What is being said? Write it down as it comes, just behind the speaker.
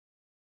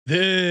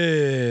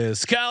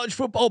This college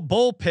football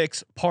bowl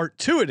picks part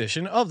 2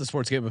 edition of the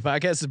Sports Gambling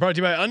Podcast is brought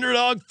to you by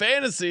Underdog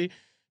Fantasy.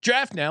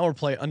 Draft now or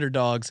play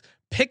Underdogs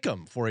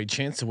Pick'em for a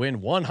chance to win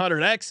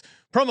 100x.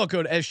 Promo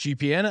code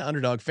SGPN at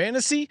Underdog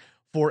Fantasy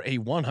for a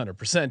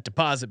 100%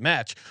 deposit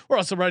match. We're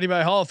also brought to you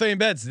by Hall of Fame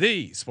Bets,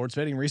 the sports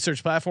betting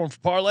research platform for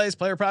parlays,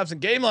 player props, and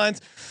game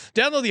lines.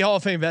 Download the Hall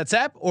of Fame Bets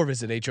app or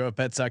visit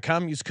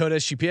HOFBets.com. Use code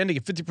SGPN to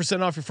get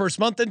 50% off your first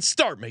month and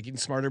start making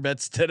smarter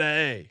bets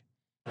today.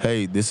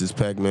 Hey, this is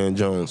Pac-Man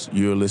Jones.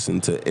 You're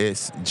listening to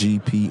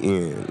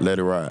SGPN. Let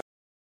it ride.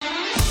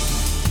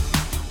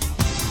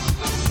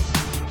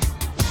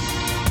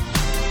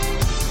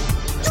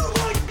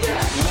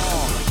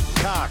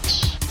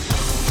 Cox.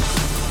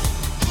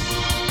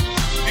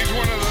 He's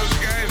one of those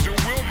guys who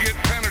will get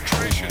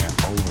penetration.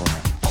 Over.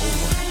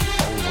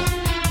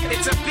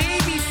 It's a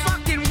baby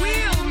fucking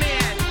wheel,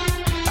 man.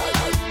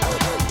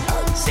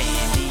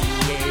 San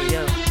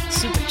Diego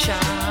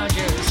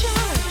Superchargers.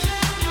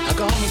 Now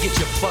go home and get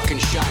your fucking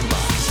shine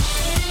box.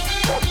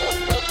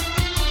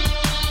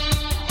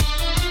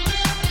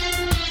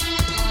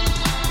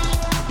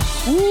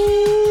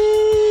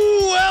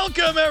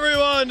 Welcome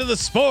everyone to the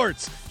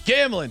Sports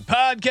Gambling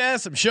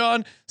Podcast. I'm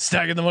Sean,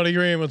 stacking the money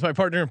green with my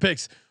partner in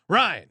picks,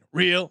 Ryan,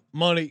 Real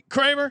Money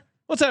Kramer.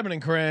 What's happening,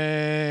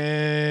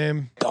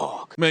 Kramer?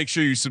 Dog. Make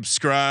sure you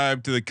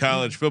subscribe to the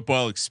College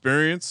Football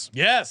Experience.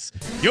 Yes,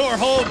 your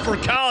home for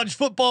college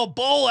football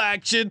bowl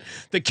action.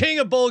 The king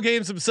of bowl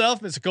games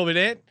himself, Mr. Colby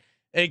Dant,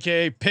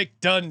 aka Pick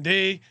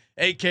Dundee,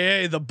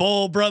 aka the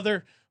Bowl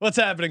Brother. What's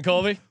happening,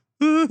 Colby?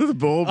 The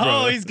Bowl Brother.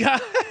 Oh,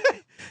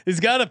 he's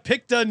got a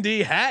Pick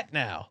Dundee hat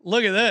now.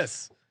 Look at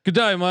this. Good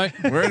day, Mike.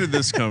 Where did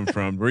this come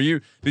from?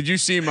 Did you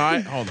see my?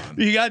 Hold on.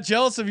 He got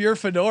jealous of your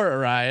fedora,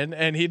 Ryan,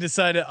 and he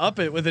decided to up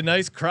it with a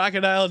nice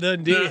Crocodile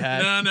Dundee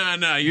hat.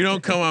 No. You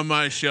don't come on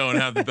my show and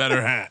have the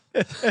better hat.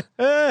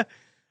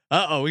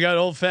 We got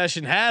old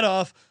fashioned hat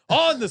off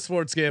on the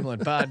Sports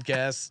Gambling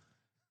Podcast.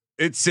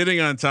 It's sitting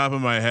on top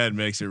of my head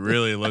makes it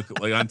really look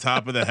like on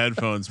top of the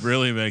headphones.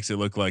 Really makes it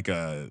look like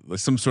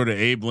some sort of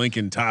Abe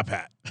Lincoln top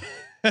hat.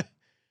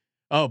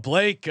 Oh,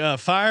 Blake,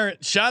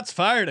 shots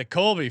fired at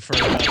Colby for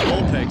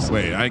bowl picks.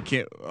 Wait, I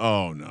can't.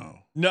 Oh no.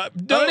 No, I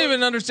don't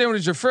even understand what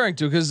he's referring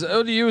to because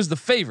ODU is the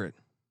favorite.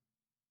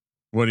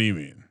 What do you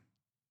mean?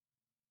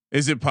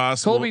 Is it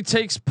possible? Colby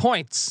takes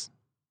points.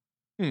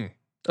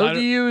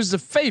 ODU is the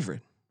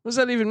favorite. What does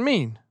that even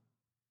mean?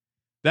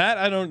 That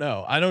I don't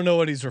know. I don't know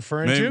what he's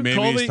referring to. Maybe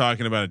Colby, he's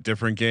talking about a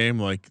different game.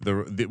 Like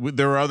there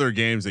were other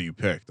games that you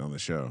picked on the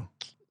show.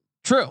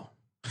 True.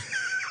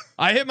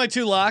 I hit my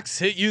 2 locks,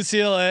 hit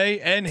UCLA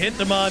and hit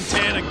the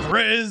Montana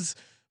Grizz.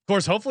 Of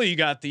course, hopefully you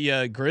got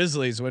the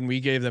Grizzlies when we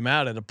gave them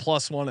out at a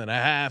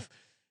 +1.5,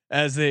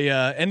 as they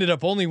ended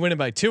up only winning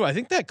by 2. I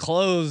think that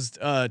closed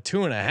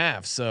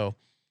 2.5. So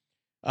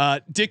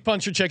Dick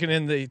Puncher checking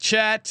in the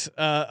chat,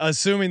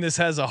 assuming this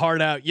has a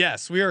hard out.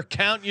 Yes, we are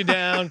counting you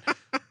down.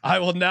 I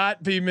will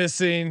not be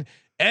missing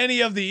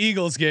any of the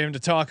Eagles game to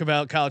talk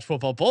about college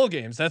football bowl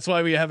games. That's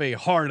why we have a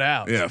hard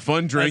out. Yeah,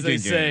 fun drinking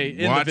as they say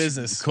game. in Watch the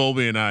business.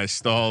 Colby and I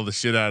stall the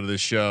shit out of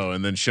this show,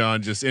 and then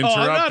Sean just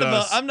interrupt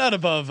us. I'm not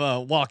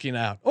above walking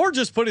out or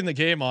just putting the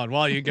game on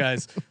while you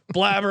guys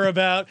blabber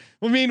about.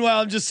 Well,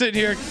 meanwhile, I'm just sitting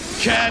here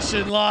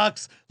cashing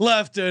locks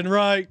left and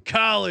right.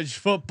 College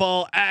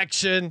football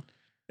action.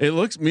 It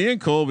looks me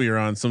and Colby are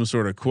on some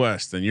sort of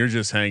quest, and you're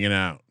just hanging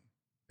out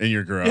in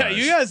your garage. Yeah,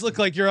 you guys look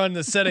like you're on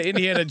the set of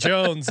Indiana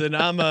Jones, and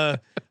I'm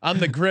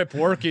the grip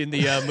working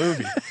the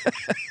movie.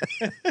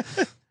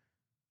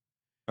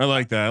 I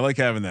like that. I like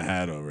having the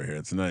hat over here.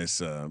 It's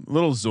nice.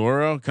 Little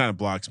Zorro kind of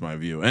blocks my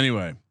view.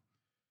 Anyway,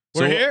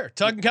 we're here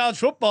talking college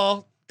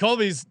football.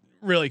 Colby's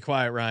really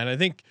quiet, Ryan. I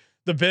think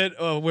the bit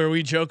where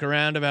we joke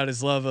around about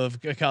his love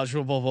of college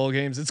football bowl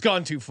games, it's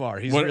gone too far.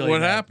 He's what really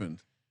happened?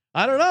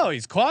 I don't know.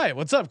 He's quiet.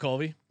 What's up,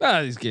 Colby?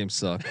 These games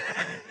suck.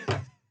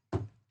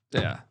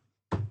 Yeah.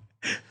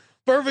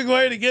 Perfect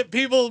way to get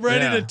people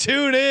ready to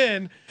tune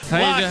in.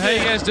 How you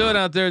guys doing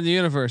out there in the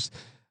universe?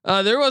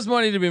 There was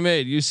money to be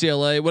made.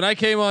 UCLA. When I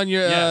came on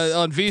your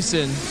on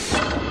VSiN,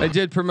 I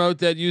did promote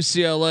that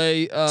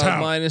UCLA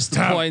minus the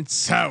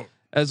points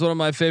as one of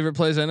my favorite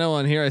plays. I know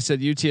on here I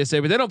said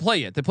UTSA, but they don't play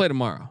yet. They play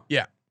tomorrow.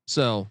 Yeah.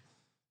 So.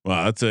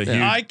 Wow, that's a huge.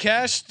 I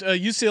cashed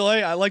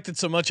UCLA. I liked it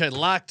so much I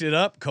locked it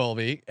up,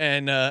 Colby,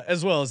 and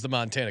as well as the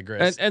Montana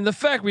Grizz. And the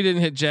fact we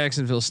didn't hit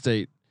Jacksonville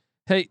State.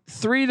 Hey,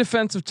 3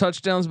 defensive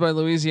touchdowns by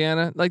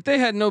Louisiana. Like they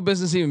had no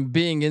business even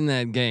being in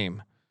that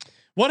game.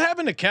 What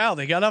happened to Cal?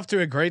 They got off to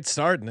a great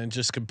start and then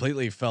just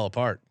completely fell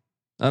apart.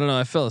 I don't know.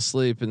 I fell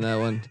asleep in that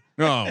one.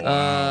 Oh,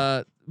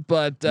 wow.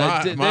 But they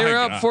were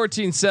up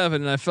 14-7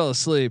 and I fell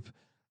asleep.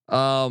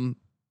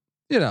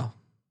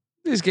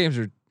 These games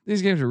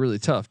are really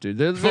tough, dude.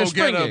 They're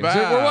spring games.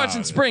 We're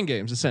watching spring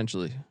games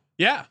essentially.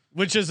 Yeah,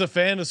 which is a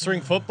fan of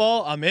spring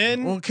football. I'm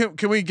in. Well,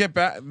 can we get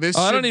back?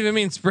 I don't even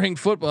mean spring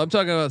football. I'm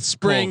talking about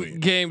spring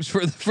games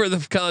for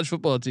the college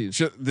football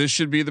teams. This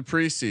should be the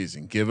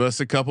preseason. Give us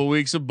a couple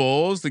weeks of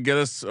bowls to get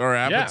us our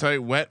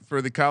appetite wet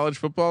for the college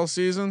football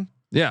season.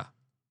 Yeah.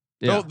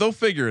 Yeah. They'll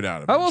figure it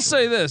out. I will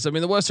say this. I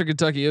mean, the Western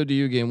Kentucky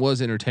ODU game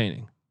was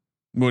entertaining.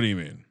 What do you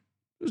mean?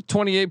 It was a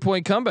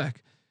 28-point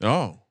comeback.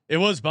 Oh, It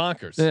was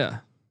bonkers. Yeah.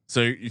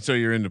 so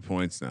you're into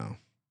points now.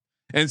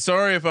 And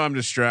sorry if I'm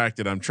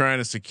distracted. I'm trying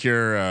to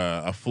secure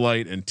a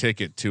flight and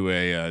ticket to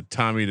a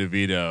Tommy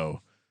DeVito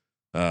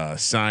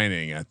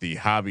signing at the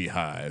Hobby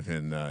Hive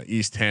in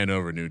East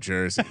Hanover, New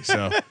Jersey.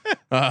 So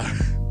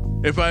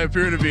if I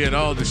appear to be at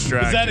all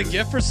distracted, Is that a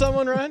gift for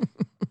someone, Ryan?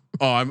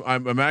 Oh,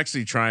 I'm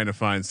actually trying to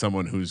find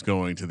someone who's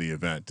going to the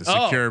event to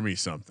secure me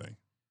something.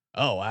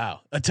 Oh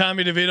wow, a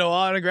Tommy DeVito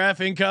autograph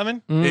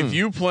incoming. If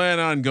you plan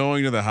on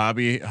going to the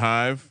Hobby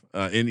Hive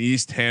in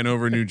East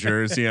Hanover, New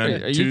Jersey on Are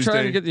Tuesday, you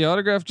trying to get the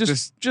autograph?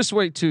 Just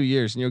wait 2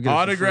 years and you'll get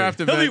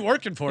autographed it for free. He'll event. be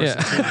working for us.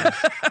 Yeah.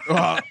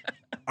 Well,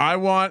 I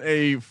want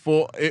a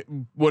full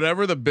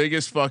whatever the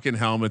biggest fucking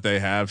helmet they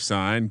have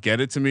signed. Get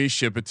it to me,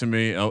 ship it to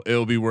me.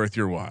 It'll be worth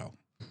your while.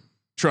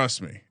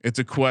 Trust me, it's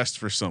a quest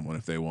for someone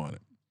if they want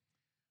it.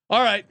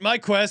 All right, my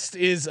quest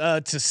is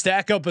to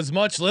stack up as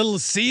much Little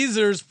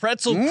Caesars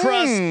pretzel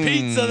crust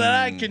pizza that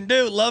I can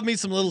do. Love me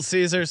some Little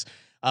Caesars.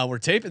 We're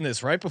taping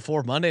this right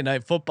before Monday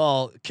Night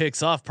Football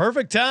kicks off.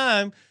 Perfect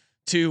time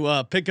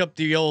to pick up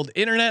the old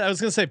internet. I was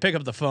gonna say pick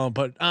up the phone,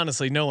 but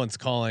honestly, no one's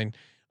calling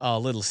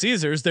Little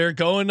Caesars. They're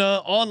going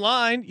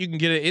online. You can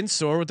get it in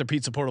store with their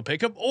Pizza Portal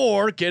pickup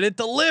or get it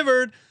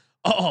delivered.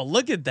 Oh,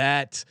 look at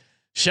that.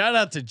 Shout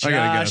out to Josh. I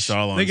gotta get us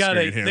all on They got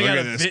screen here. They Look got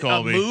at this, a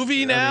Colby.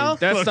 movie now.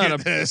 That's not a.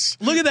 this.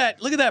 Look at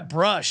that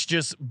brush,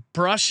 just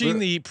brushing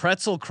the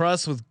pretzel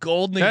crust with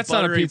golden. That's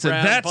not a pizza.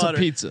 That's butter. a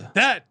pizza.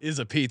 That is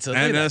a pizza. Look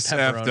at that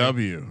pepperoni.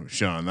 NSFW,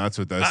 Sean. That's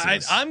what that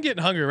is. I'm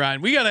getting hungry, Ryan.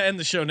 We got to end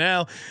the show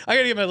now. I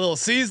got to get my Little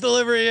C's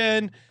delivery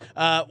in.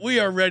 We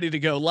are ready to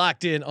go,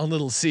 locked in on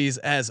Little C's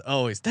as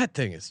always. That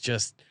thing is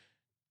just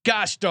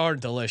gosh darn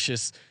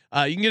delicious.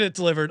 You can get it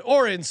delivered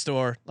or in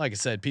store. Like I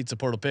said, Pizza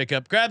Portal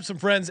pickup. Grab some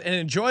friends and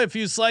enjoy a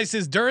few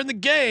slices during the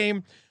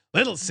game.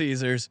 Little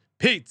Caesars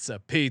pizza.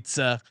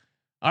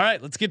 All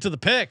right, let's get to the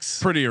picks.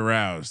 Pretty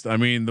aroused. I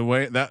mean, the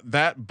way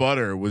that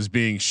butter was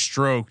being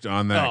stroked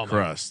on that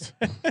crust,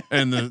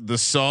 and the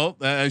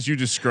salt, as you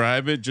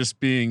describe it, just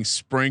being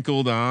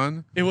sprinkled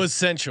on. It was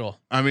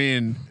sensual. I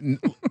mean,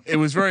 it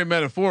was very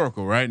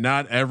metaphorical, right?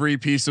 Not every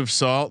piece of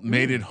salt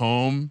made it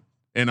home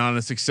and on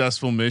a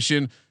successful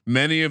mission.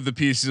 Many of the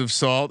pieces of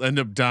salt end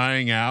up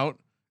dying out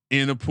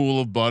in a pool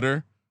of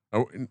butter. Oh,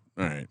 all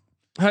right.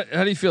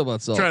 How do you feel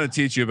about salt? I'm trying to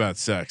teach you about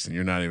sex and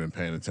you're not even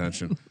paying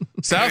attention.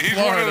 South He's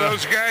Florida. one of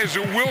those guys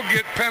who will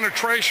get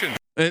penetration.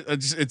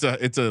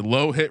 It's a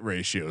low hit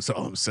ratio. That's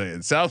all I'm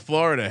saying. South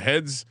Florida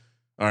heads.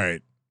 All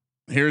right.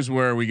 Here's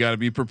where we got to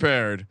be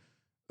prepared.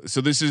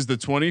 So this is the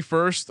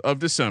 21st of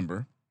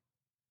December,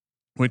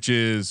 which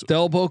is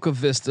Del Boca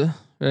Vista,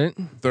 right?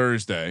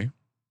 Thursday.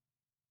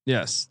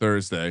 Yes.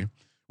 Thursday,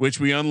 which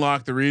we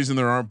unlocked. The reason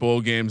there aren't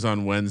bowl games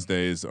on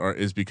Wednesdays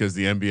is because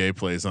the NBA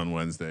plays on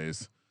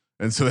Wednesdays.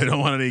 And so they don't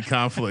want any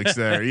conflicts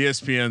there.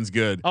 ESPN's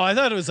good. Oh, I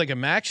thought it was like a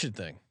Maction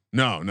thing.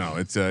 No,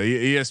 it's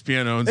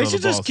ESPN owns They all the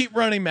should just balls. keep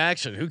running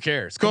Maction. Who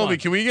cares? Come Colby, on.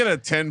 can we get a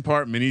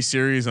 10-part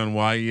miniseries on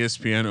why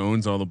ESPN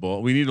owns all the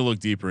ball? We need to look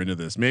deeper into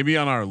this. Maybe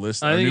on our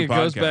list. I think new it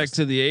goes podcast. back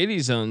to the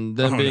 '80s on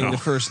them being the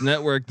first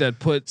network that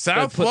put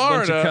South that put a bunch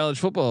Florida of college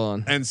football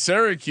on. And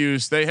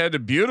Syracuse. They had a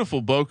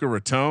beautiful Boca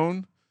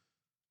Raton.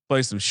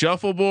 Play some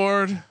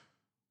shuffleboard,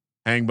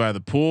 hang by the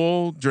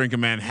pool, drink a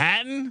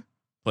Manhattan,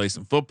 play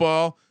some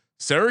football.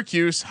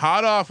 Syracuse,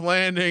 hot off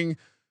landing.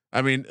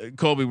 I mean,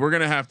 Colby, we're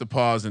going to have to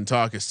pause and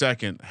talk a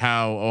second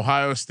how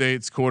Ohio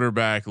State's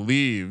quarterback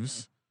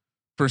leaves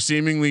for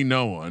seemingly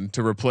no one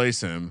to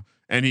replace him.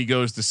 And he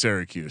goes to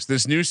Syracuse.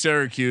 This new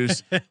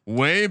Syracuse,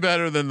 way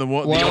better than the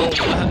one. Well,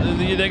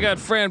 they got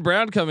Fran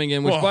Brown coming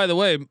in, which, by the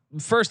way,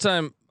 first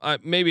time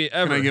maybe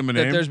ever give him a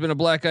that name? there's been a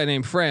black guy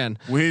named Fran.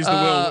 Well, he's the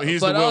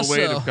but Will also-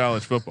 Wade of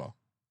college football.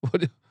 What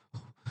do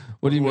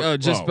you mean? Well, Oh,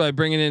 just by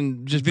bringing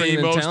in The bringing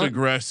in most talent?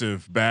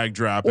 aggressive bag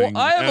dropping. Well,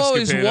 I have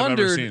always escapade I've ever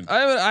wondered. seen.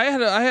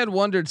 I had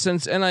wondered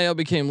since NIL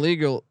became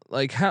legal,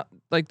 like how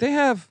they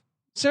have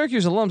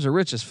Syracuse alums are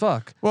rich as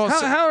fuck. Well,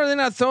 how are they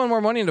not throwing more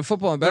money into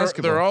football and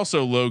basketball? They're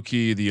also low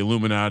key the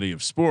Illuminati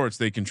of sports.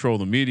 They control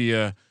the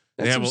media.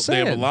 They have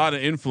a lot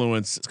of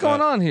influence. What's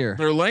going on here?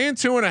 They're laying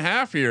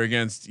 2.5 here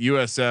against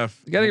USF.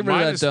 You gotta get rid of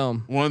that Minus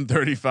dome.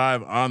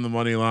 135 on the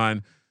money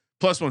line.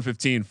 Plus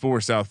 115 for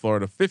South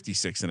Florida.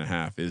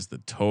 56.5 is the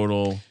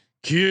total.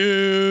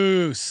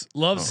 Cuse.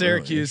 Love Really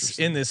Syracuse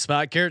interesting. in this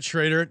spot. Garrett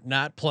Schrader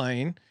not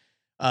playing.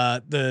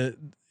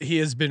 He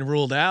has been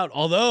ruled out.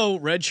 Although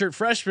redshirt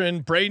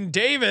freshman Braden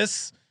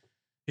Davis,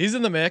 he's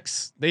in the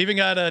mix. They even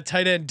got a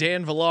tight end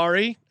Dan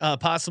Villari,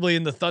 possibly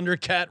in the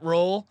Thundercat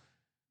role.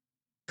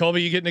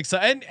 Colby, you getting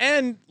excited?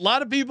 And a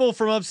lot of people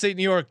from upstate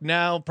New York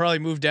now probably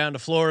moved down to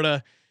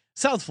Florida.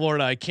 South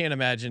Florida, I can't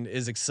imagine,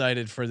 is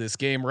excited for this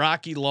game.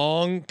 Rocky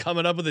Long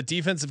coming up with a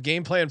defensive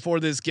game plan for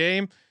this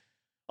game.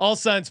 All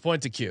signs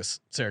point to Cuse.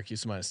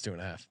 Syracuse minus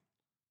 2.5.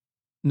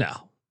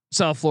 No,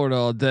 South Florida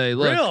all day.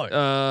 Look,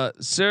 Really?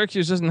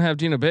 Syracuse doesn't have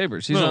Dino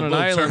Babers. He's on an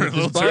Little island with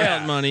his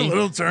buyout money.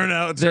 Little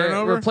turnout. They're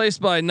Turnover.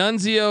 replaced by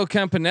Nunzio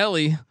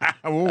Campanelli.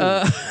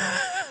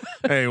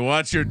 Hey,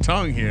 watch your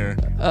tongue here.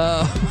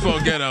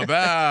 Forget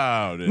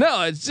about it.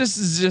 No, it's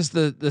just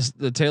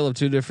the tale of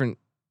two different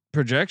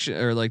projection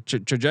or like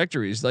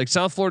trajectories. Like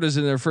South Florida's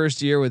in their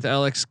first year with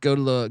Alex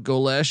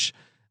Golesh.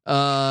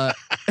 Well,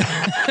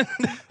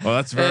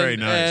 that's very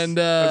nice. And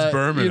that's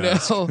Berman. you know,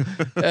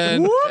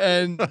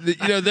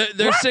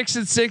 they're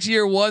 6-6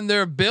 year one.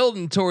 They're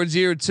building towards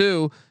year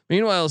two.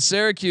 Meanwhile,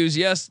 Syracuse,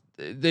 yes,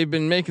 they've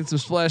been making some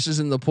splashes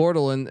in the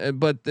portal,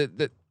 but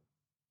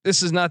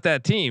this is not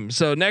that team.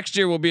 So next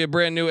year will be a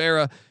brand new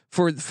era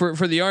for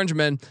the Orange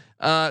Men.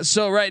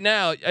 So right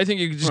now, I think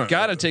you just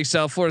got to take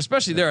South Florida,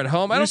 especially there at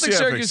home. I don't think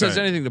Syracuse has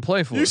anything to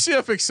play for.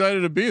 UCF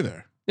excited to be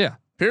there. Yeah.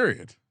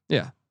 Period.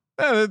 Yeah.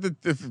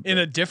 In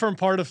a different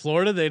part of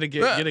Florida, they'd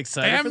get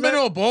excited. They haven't been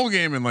to a bowl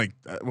game in like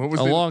what was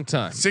a long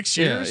time, 6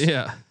 years.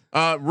 Yeah.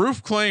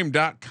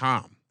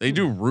 Roofclaim.com. They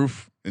do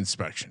roof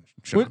inspection.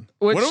 Sean.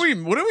 What are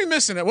we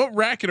missing? What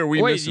racket are we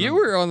missing? Wait, you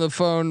were on the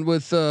phone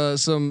with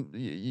some.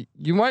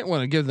 You might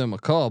want to give them a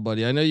call,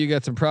 buddy. I know you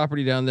got some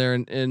property down there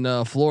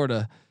in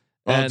Florida.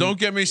 Well, don't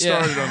get me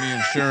started on the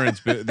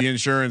insurance the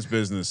insurance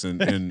business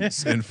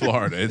in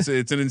Florida.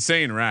 It's an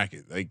insane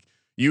racket. Like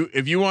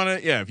if you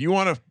want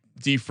to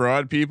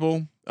defraud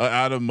people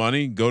out of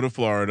money, go to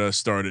Florida,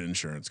 start an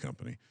insurance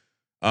company.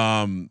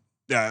 Yeah,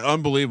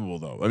 unbelievable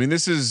though. I mean,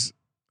 this is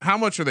how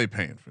much are they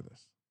paying for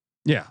this?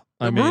 Yeah,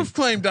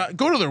 Roofclaim.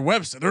 Go to their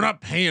website. They're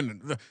not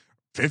paying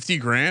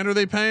 $50,000. Are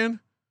they paying?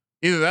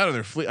 Either that or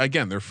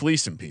they're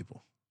fleecing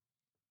people.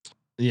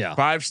 Yeah.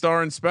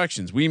 5-star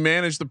inspections. We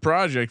manage the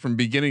project from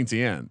beginning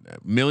to end.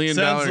 $1 million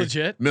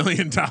legit. $1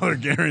 million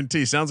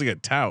guarantee. Sounds like a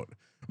tout.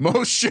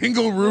 Most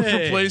shingle roof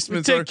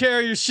replacements. Take care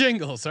of your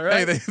shingles. All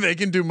right. Hey, they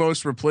can do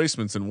most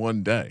replacements in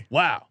one day.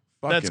 Wow.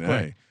 That's Fucking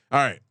quick. A.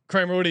 All right.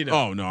 Kramer, what do you do?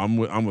 Oh no,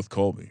 I'm with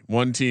Colby.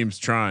 One team's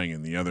trying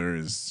and the other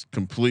is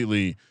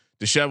completely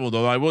disheveled.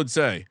 Although I would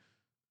say,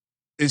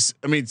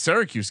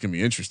 Syracuse can be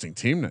an interesting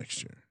team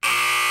next year.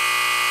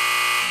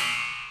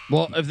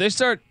 Well, if they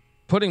start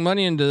putting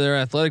money into their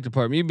athletic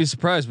department, you'd be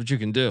surprised what you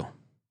can do.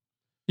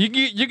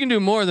 You can do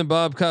more than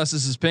Bob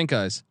Costas' pink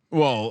eyes.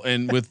 Well,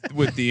 and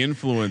with the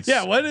influence.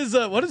 Yeah, what is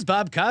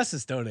Bob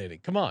Costas donating?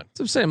 Come on.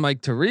 So I'm saying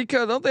Mike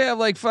Tirico. Don't they have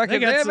like fucking?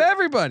 They have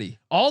everybody.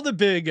 All the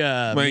big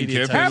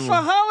media half of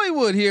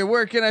Hollywood here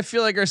working. I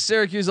feel like our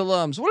Syracuse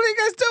alums. What are you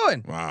guys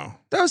doing? Wow.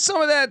 Throw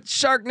some of that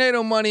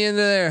Sharknado money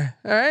into there.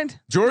 All right.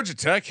 Georgia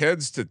Tech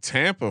heads to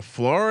Tampa,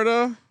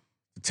 Florida,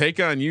 to take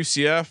on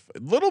UCF. A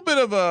little bit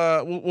of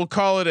a we'll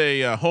call it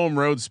a home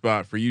road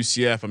spot for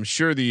UCF. I'm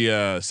sure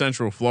the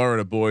Central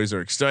Florida boys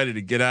are excited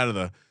to get out of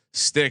the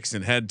sticks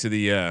and head to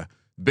the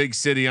big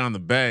city on the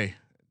bay,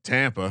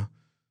 Tampa.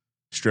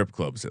 Strip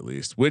clubs, at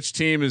least. Which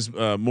team is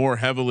more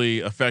heavily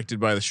affected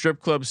by the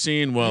strip club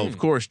scene? Well, of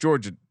course,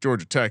 Georgia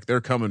Tech.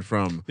 They're coming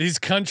from these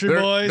country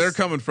boys. They're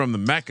coming from the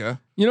Mecca.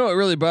 You know what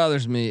really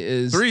bothers me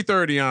is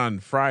 3:30 on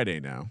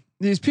Friday now.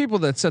 These people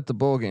that set the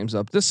bowl games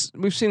up.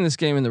 We've seen this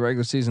game in the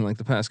regular season like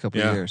the past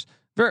couple of years.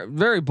 Very,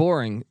 very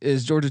boring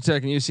is Georgia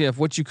Tech and UCF.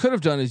 What you could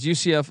have done is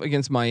UCF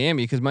against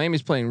Miami because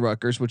Miami's playing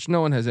Rutgers, which no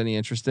one has any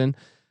interest in.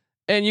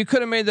 And you could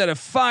have made that a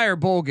fire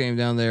bowl game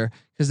down there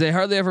because they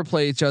hardly ever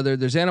play each other.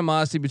 There's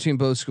animosity between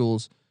both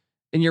schools,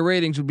 and your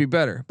ratings would be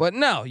better. But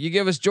no, you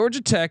give us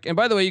Georgia Tech. And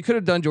by the way, you could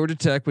have done Georgia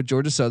Tech with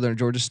Georgia Southern,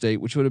 Georgia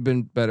State, which would have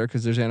been better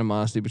because there's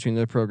animosity between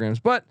their programs.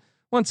 But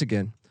once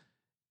again,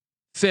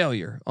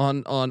 failure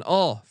on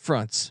all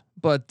fronts.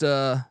 But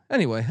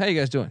anyway, how you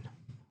guys doing?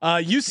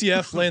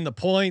 UCF laying the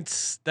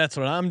points. That's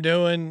what I'm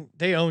doing.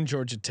 They own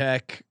Georgia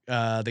Tech.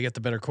 They get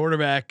the better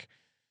quarterback.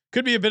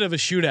 Could be a bit of a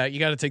shootout. You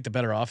got to take the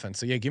better offense.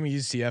 So yeah, give me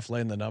UCF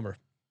laying the number.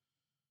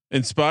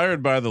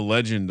 Inspired by the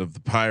legend of the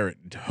pirate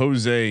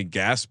Jose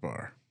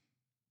Gaspar,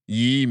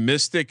 Ye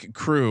Mystic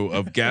Crew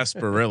of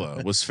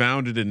Gasparilla was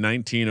founded in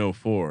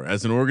 1904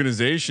 as an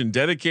organization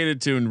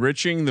dedicated to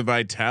enriching the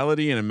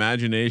vitality and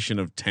imagination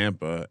of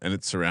Tampa and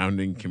its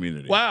surrounding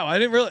community. Wow, I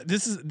didn't realize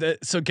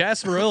so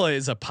Gasparilla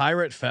is a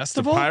pirate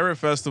festival. It's a pirate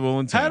festival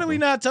in Tampa. How do we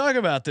not talk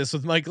about this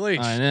with Mike Leach?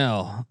 I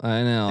know.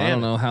 I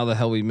don't know how the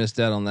hell we missed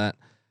out on that.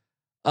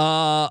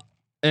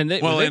 And they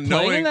played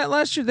in that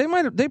last year.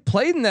 They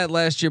played in that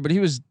last year, but he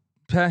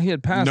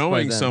had passed.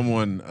 Knowing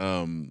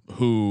someone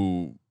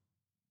who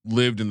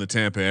lived in the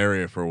Tampa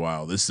area for a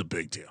while, this is a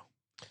big deal.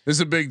 This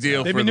is a big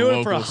deal. They've been doing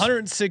it for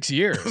 106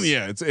 years.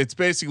 Yeah, it's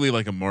basically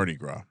like a Mardi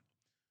Gras,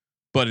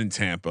 but in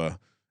Tampa,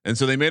 and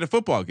so they made a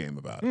football game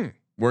about it.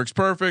 Works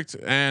perfect,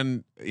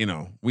 and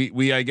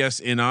we I guess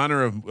in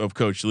honor of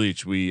Coach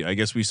Leach, I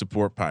guess we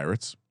support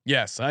Pirates.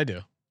 Yes, I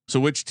do. So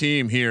which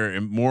team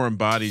here more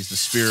embodies the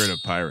spirit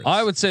of Pirates?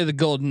 I would say the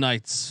Golden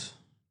Knights.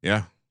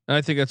 Yeah. And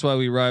I think that's why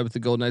we ride with the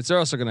Golden Knights. They're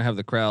also going to have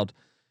the crowd.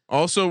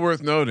 Also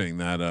worth noting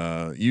that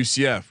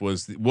UCF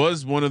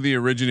was one of the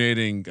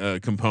originating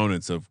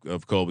components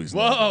of Colby's.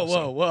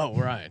 Whoa,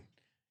 Ryan.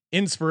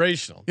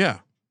 Inspirational. Yeah.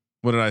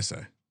 What did I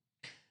say?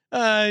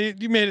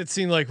 You made it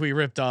seem like we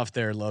ripped off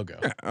their logo.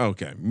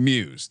 Okay,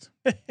 mused.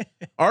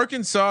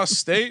 Arkansas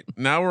State.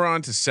 Now we're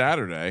on to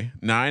Saturday,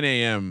 9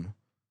 a.m.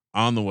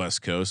 on the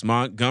West Coast.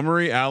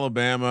 Montgomery,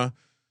 Alabama.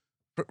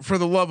 For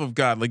the love of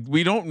God, like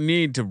we don't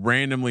need to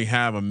randomly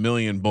have 1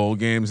 million bowl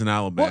games in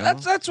Alabama. Well,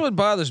 that's what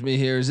bothers me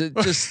here. Is it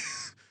just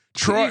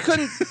Troy?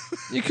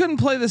 You couldn't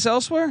play this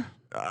elsewhere?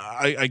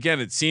 Again,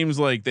 it seems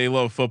like they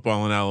love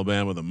football in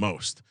Alabama the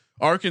most.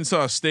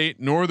 Arkansas State,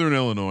 Northern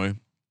Illinois.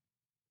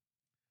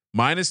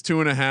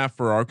 -2.5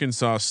 for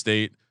Arkansas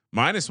State.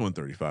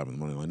 -135 on the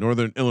money line.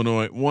 Northern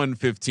Illinois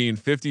 115.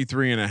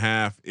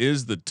 53.5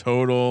 is the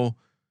total.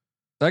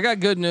 I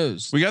got good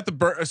news. We got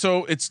the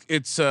so it's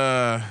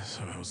I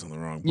was on the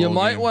wrong. You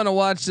might want to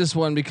watch this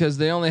one because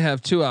they only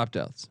have 2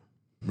 opt-outs.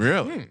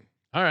 Really?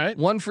 All right.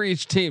 One for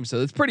each team, so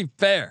it's pretty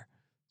fair.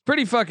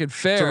 Pretty fucking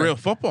fair. It's a real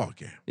football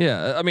game.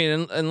 Yeah, I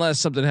mean, unless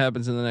something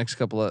happens in the next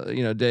couple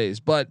of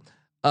days, but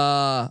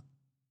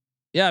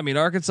yeah, I mean,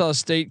 Arkansas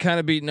State kind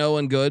of beat no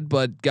one good,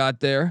 but got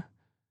there.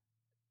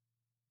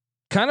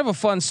 Kind of a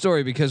fun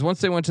story because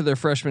once they went to their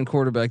freshman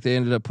quarterback, they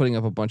ended up putting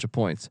up a bunch of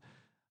points.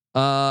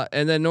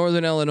 And then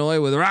Northern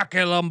Illinois with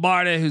Rocky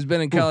Lombardi, who's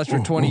been in college for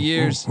 20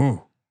 years.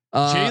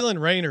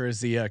 Jalen Rayner is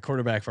the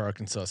quarterback for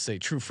Arkansas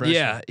State, true freshman.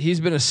 Yeah, he's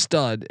been a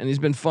stud, and he's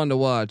been fun to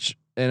watch.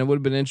 And it would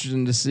have been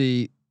interesting to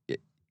see,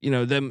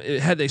 them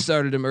had they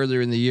started him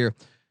earlier in the year,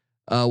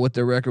 what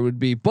their record would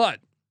be.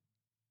 But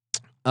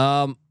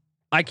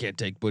I can't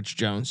take Butch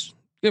Jones.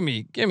 Give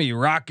me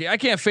Rocky. I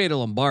can't fade a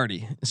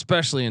Lombardi,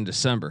 especially in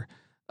December.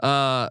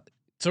 So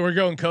we're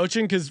going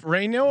coaching because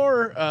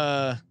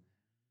Rayner.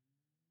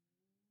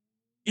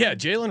 Yeah,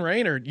 Jalen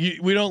Rayner.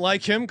 We don't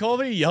like him,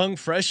 Colby. Young,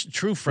 fresh,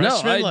 true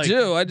freshman. No, I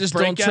do. I just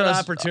don't trust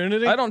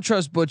opportunity. I don't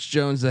trust Butch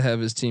Jones to have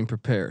his team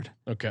prepared.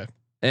 Okay.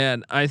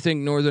 And I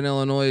think Northern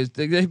Illinois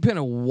they've been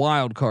a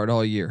wild card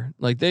all year.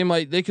 Like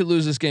they could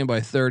lose this game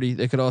by 30.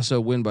 They could also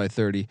win by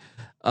 30.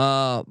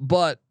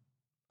 But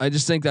I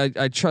just think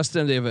I trust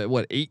them. They have a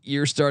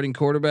 8-year starting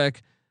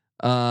quarterback.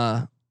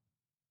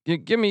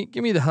 Give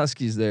me the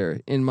Huskies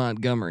there in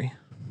Montgomery.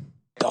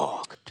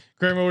 Dog.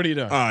 Kramer, what are you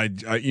doing?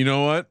 You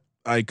know what?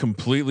 I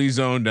completely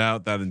zoned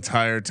out that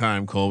entire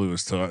time Colby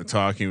was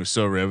talking. It was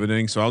so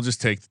riveting. So I'll just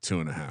take the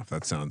 2.5.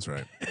 That sounds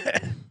right.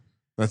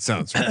 That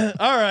sounds right.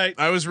 All right.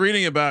 I was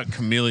reading about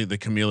the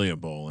Camellia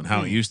Bowl and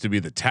how it used to be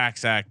the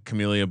Tax Act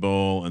Camellia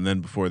Bowl, and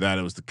then before that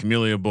it was the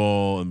Camellia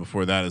Bowl, and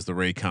before that is the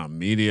Raycom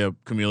Media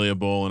Camellia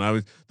Bowl.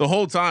 And the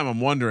whole time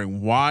I'm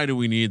wondering, why do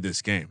we need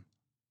this game?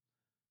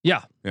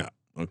 Yeah. Yeah.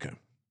 Okay.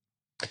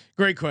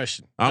 Great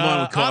question.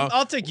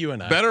 I'll take you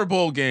and I. Better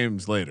bowl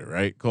games later,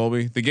 right,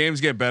 Colby? The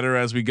games get better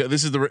as we go.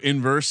 This is the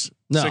inverse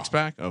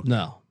 6-pack. Okay.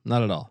 No,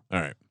 not at all. All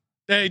right.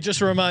 Hey, just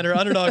a reminder: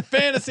 Underdog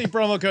Fantasy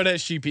promo code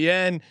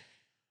SGPN.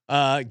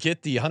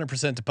 Get the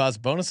 100%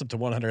 deposit bonus up to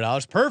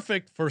 $100.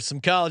 Perfect for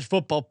some college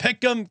football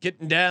pick'em.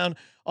 Getting down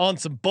on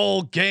some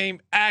bowl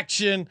game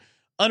action.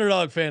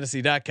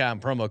 UnderdogFantasy.com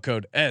promo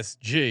code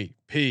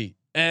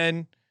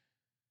SGPN.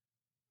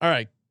 All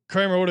right,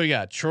 Kramer, what do we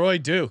got? Troy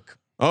Duke.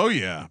 Oh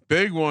yeah,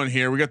 big one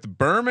here. We got the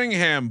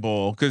Birmingham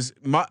Bowl because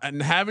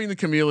having the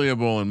Camellia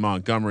Bowl in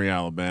Montgomery,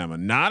 Alabama.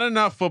 Not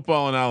enough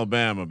football in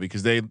Alabama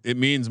because it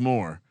means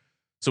more.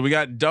 So we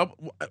got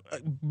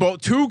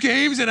both 2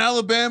 games in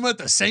Alabama at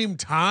the same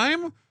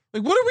time.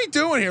 Like, what are we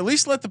doing here? At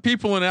least let the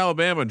people in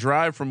Alabama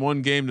drive from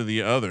one game to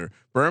the other.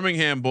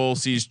 Birmingham Bowl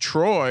sees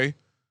Troy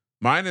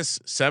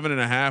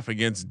 -7.5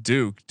 against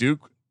Duke.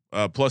 Duke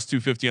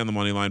 +250 on the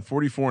money line.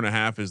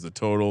 44.5 is the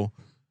total.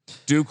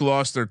 Duke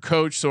lost their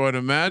coach, so I'd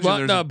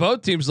imagine. Well,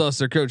 both teams lost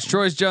their coach.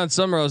 Troy's John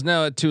Summerall is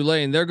now at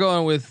Tulane. They're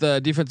going with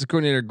defensive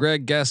coordinator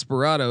Greg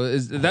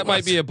Gasparato. That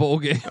might be a bowl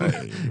game.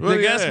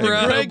 Greg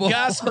Gasparato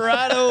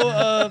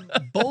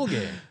bowl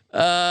game.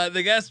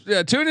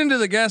 Tune into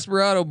the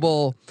Gasparato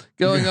Bowl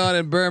going on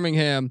in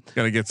Birmingham.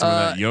 Got to get some of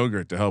that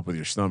yogurt to help with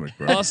your stomach,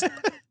 bro.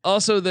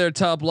 Also, their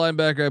top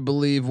linebacker, I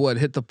believe,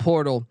 hit the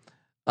portal.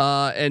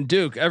 And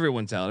Duke,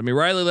 everyone's out. I mean,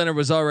 Riley Leonard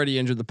was already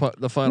injured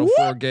the final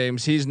 4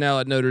 games. He's now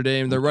at Notre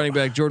Dame. Their running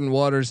back Jordan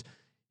Waters,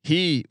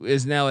 he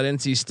is now at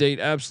NC State.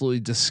 Absolutely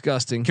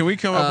disgusting. Can we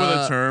come up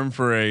with a term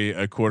for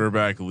a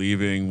quarterback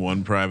leaving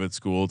one private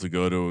school to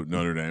go to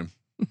Notre Dame?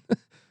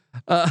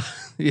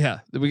 Yeah,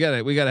 we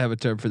gotta have a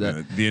term for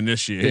that. The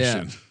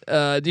initiation.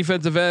 Yeah.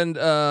 Defensive end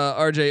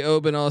RJ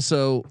Oben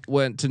also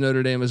went to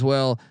Notre Dame as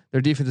well.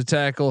 Their defensive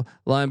tackle,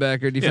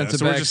 linebacker,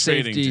 defensive back,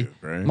 safety. Duke,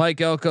 right? Mike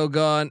Elko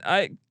gone.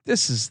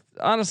 This is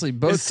honestly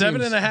both. Is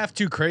 7.5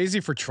 too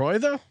crazy for Troy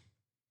though?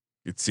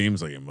 It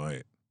seems like it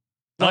might.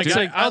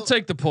 I'll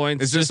take the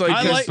points. It's just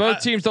like both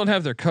teams don't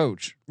have their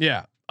coach.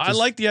 Yeah, I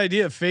like the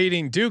idea of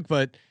fading Duke,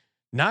 but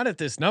not at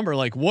this number.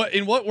 Like,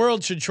 in what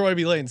world should Troy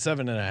be laying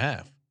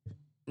 7.5?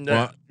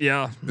 Well,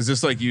 yeah. Is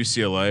this like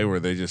UCLA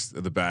where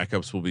the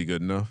backups will be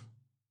good enough?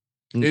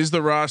 Is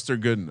the roster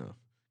good enough?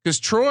 Because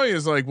Troy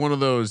is like one of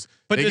those.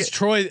 But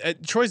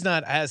Troy's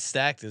not as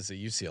stacked as a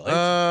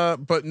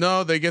UCLA. But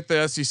no, they get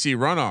the SEC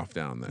runoff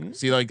down there. Mm-hmm.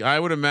 See, like I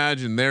would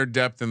imagine their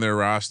depth in their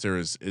roster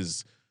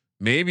is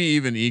maybe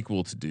even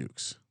equal to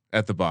Duke's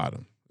at the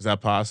bottom. Is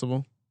that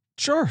possible?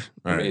 Sure.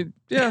 All I right. mean,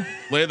 yeah.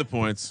 Lay the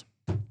points.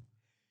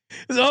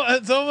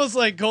 It's almost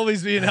like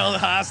Colby's being held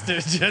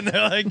hostage, and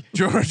they're like,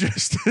 Georgia.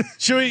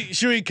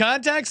 should we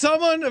contact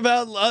someone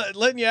about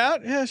letting you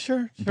out? Yeah,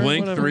 sure.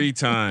 Blink whatever. 3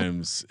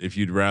 times if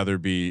you'd rather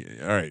be.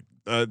 All right.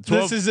 12.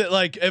 This is it.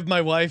 Like if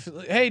my wife,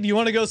 hey, do you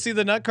want to go see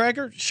the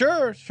Nutcracker?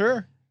 Sure.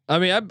 I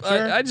mean,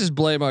 Sure. I just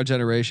blame our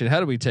generation. How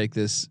do we take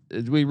this?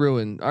 We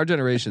ruin our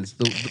generation's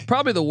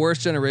probably the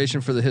worst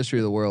generation for the history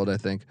of the world. I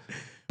think.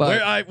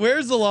 But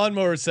Where's the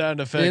lawnmower sound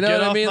effect? you know Get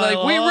what I off mean? my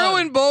Like we lawn.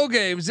 ruined bowl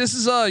games. This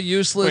is all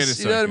useless. Wait a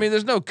You know what I second. mean?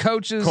 There's no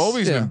coaches.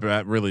 Colby's Yeah.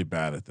 been really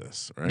bad at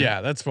this, right?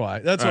 Yeah, that's why.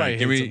 That's All why.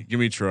 right, I hate give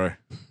me Troy.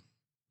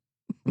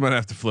 I might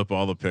have to flip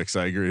all the picks.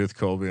 I agree with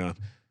Colby on.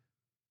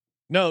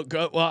 No,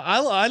 well,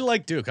 I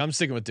like Duke. I'm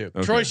sticking with Duke.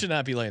 Okay. Troy should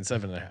not be laying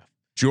 7.5.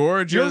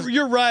 Georgia.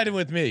 You're riding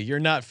with me. You're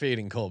not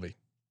fading Colby.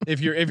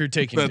 If you're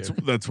taking Duke.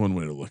 That's one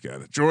way to look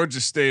at it.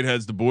 Georgia State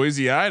heads to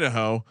Boise,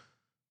 Idaho.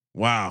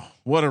 Wow,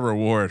 what a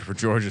reward for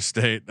Georgia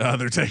State.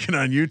 They're taking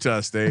on Utah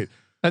State.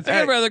 I think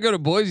I'd rather go to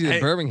Boise than Hey,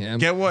 Birmingham.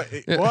 Get what?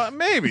 Well,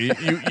 maybe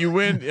you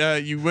win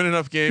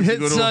enough games Hit to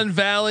go Sun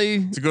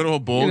Valley. to a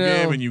bowl you know.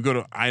 game, and you go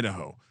to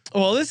Idaho.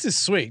 Well, this is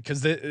sweet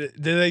because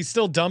they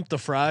still dump the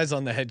fries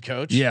on the head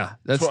coach. Yeah,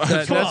 that's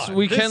Come on,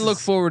 we this can look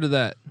is- forward to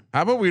that.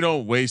 How about we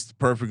don't waste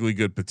perfectly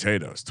good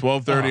potatoes?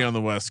 12:30 Oh. on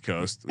the West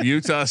Coast.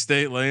 Utah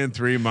State laying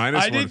 3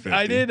 minus 150.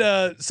 I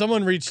did.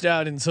 Someone reached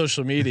out in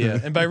social media,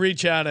 and by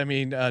reach out I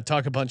mean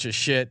talk a bunch of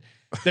shit.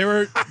 They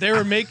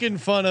were making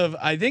fun of.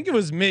 I think it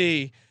was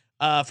me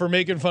for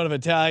making fun of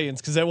Italians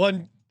because at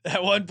one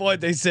point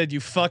they said you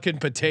fucking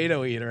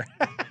potato eater.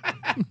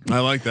 I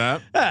like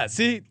that. Yeah,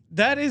 see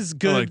that is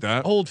good like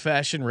that. old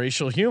fashioned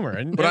racial humor,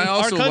 and, But I and our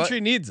also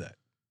country needs it.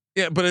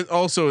 Yeah, but it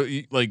also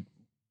like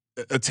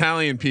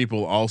Italian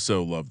people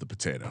also love the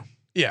potato.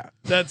 Yeah,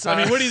 that's. I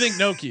mean, what do you think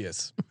gnocchi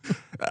is?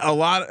 A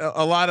lot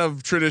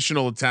of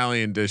traditional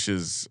Italian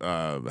dishes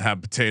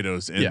have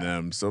potatoes in Yeah.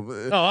 them. So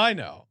Oh, I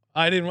know.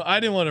 I didn't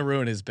want to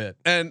ruin his bit.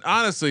 and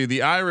honestly,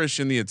 the Irish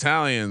and the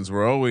Italians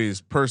were always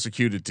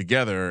persecuted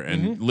together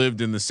and lived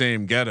in the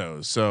same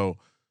ghettos. So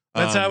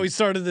That's how we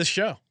started this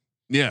show.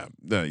 Yeah,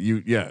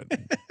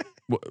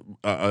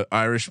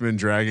 Irishman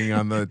dragging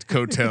on the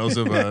coattails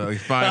of a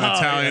fine Oh,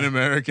 Italian yeah.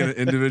 American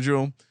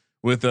individual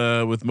with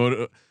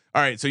moto.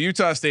 All right, so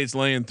Utah State's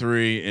laying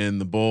 3 in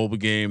the bowl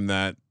game.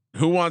 That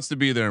who wants to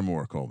be there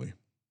more, Colby?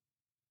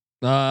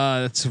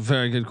 That's a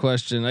very good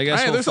question. I guess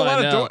Hey, we'll there's a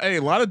find lot out. of a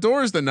lot of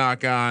doors to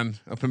knock on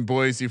up in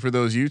Boise for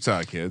those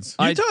Utah kids.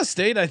 Utah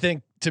State, I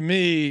think, to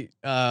me,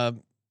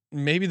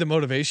 maybe the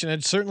motivation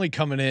edge certainly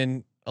coming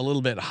in a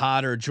little bit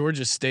hotter.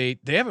 Georgia State,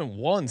 they haven't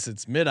won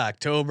since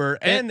mid-October,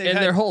 and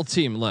their whole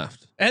team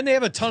left. and they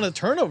have a ton of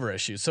turnover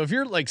issues. So if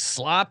you're like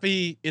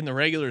sloppy in the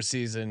regular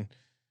season,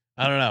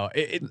 I don't know.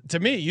 To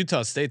me,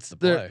 Utah State's the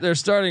play. Their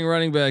starting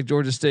running back,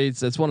 Georgia State's,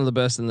 that's one of the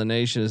best in the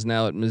nation, is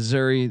now at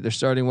Missouri. Their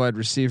starting wide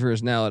receiver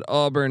is now at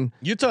Auburn.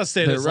 Utah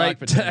State Their has right lack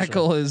potential.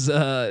 tackle is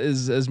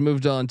has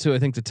moved on to, I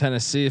think, to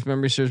Tennessee, if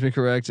memory serves me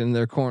correct, and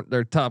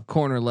their top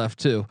corner left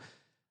too.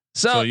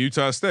 So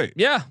Utah State.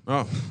 Yeah,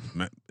 Oh,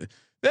 man.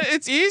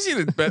 It's easy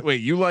to bet. Wait,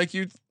 you like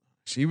you?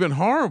 She's been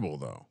horrible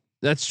though.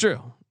 that's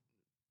true.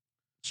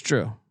 It's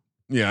true.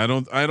 Yeah,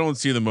 I don't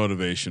see the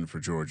motivation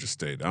for Georgia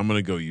State. I'm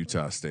gonna go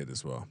Utah State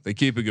as well. They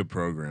keep a good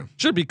program.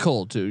 Should be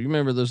cold too. You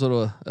remember those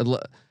little,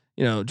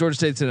 Georgia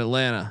State's in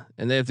Atlanta,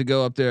 and they have to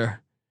go up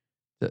there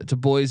to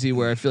Boise,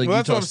 where I feel like Well,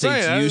 that's Utah what I'm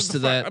State's saying. used to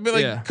that. I mean,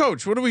 like, yeah.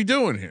 Coach, what are we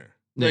doing here?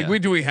 Like, Yeah.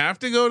 do we have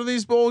to go to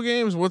these bowl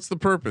games? What's the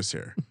purpose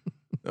here?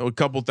 A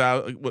couple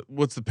thousand.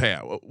 What's the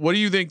payout? What do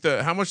you think?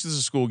 How much does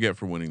the school get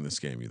for winning this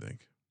game? You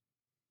think?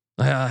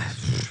 I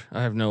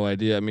have no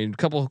idea. I mean,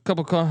 couple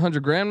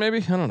 $100,000 maybe.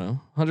 I don't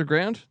know,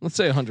 $100,000. Let's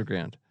say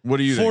 $100,000. What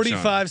do you think?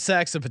 45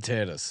 sacks of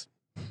potatoes.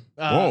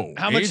 Whoa!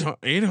 How much?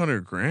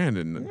 $800,000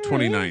 in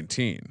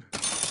 2019.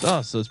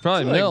 Oh, so it's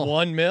probably Like nil.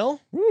 $1 million?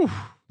 Woo,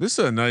 this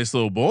is a nice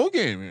little bowl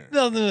game here.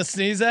 Nothing to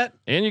sneeze at.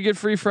 And you get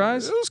free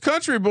fries. Those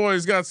country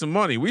boys got some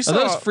money. We Are saw.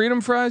 those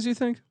freedom fries? You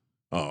think?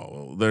 Oh,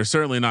 well, they're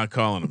certainly not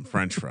calling them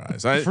French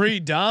fries. Free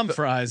Dom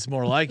fries,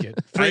 more like it.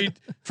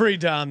 Free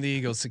Dom, the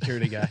Eagles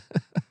security guy.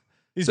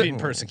 He's being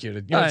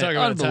persecuted. You want to talk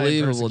about Italian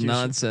Unbelievable persecution?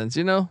 nonsense.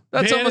 You know,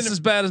 that's Bannon- almost as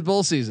bad as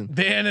bowl season.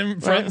 Ban him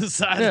from the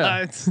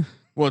sidelines.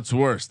 What's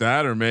worse,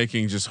 that or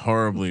making just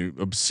horribly,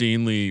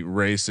 obscenely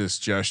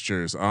racist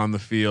gestures on the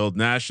field,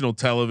 national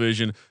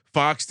television?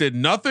 Fox did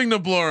nothing to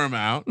blur him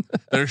out.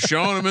 They're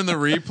showing him in the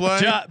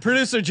replay.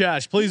 Producer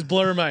Josh, please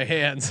blur my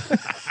hands.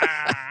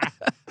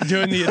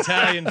 Doing the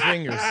Italian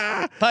fingers.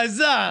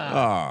 Paisan.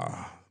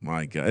 Oh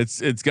my God,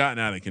 it's gotten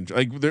out of control.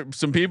 Like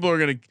some people are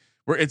gonna,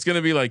 it's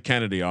gonna be like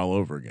Kennedy all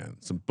over again.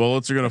 Some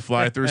bullets are gonna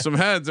fly through some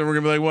heads, and we're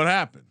gonna be like, what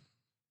happened?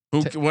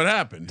 What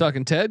happened?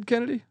 Talking Ted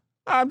Kennedy.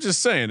 I'm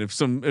just saying, if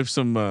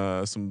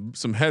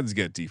some heads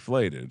get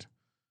deflated,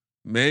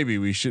 maybe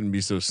we shouldn't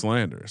be so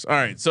slanderous. All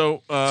right,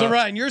 so So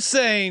Ryan, you're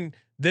saying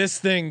this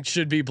thing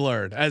should be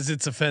blurred as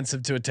it's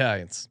offensive to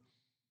Italians.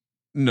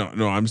 No.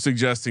 I'm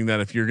suggesting that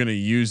if you're going to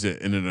use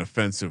it in an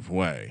offensive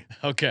way,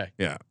 Okay.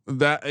 yeah.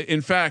 That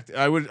in fact,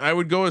 I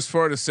would go as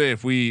far to say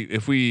if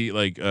we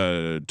like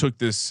took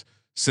this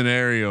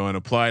scenario and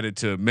applied it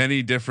to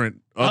many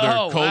different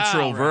other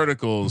cultural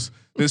verticals,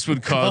 this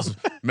would cause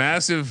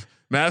massive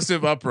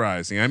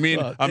uprising. I mean,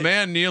 a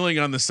man kneeling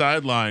on the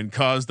sideline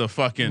caused a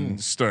fucking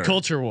stir.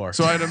 Culture war.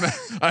 So I'd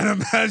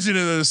imagine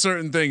that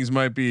certain things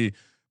might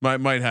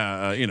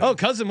have you know. Oh,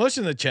 Cousin Mush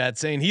in the chat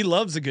saying he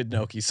loves a good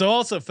gnocchi. So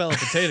also fellow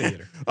potato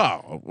eater.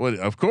 Oh, well,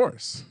 of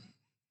course.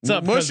 What's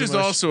up, Mush Cousin is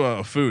Mush? also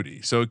a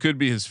foodie, so it could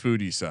be his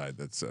foodie side.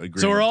 That's agreeing.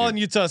 So we're with all you. in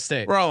Utah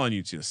State. We're all on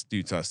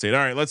Utah State. All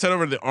right, let's head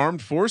over to the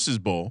Armed Forces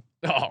Bowl.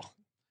 Oh,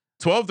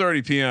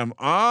 12:30 p.m.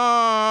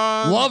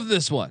 on Love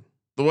this one.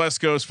 the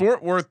West Coast,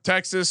 Fort Worth,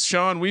 Texas.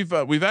 Sean, we've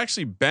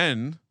actually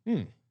been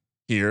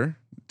here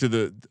to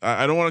the.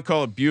 I don't want to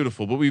call it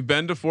beautiful, but we've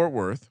been to Fort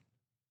Worth.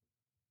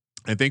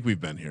 I think we've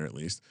been here at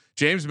least.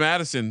 James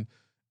Madison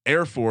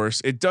Air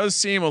Force. It does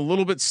seem a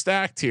little bit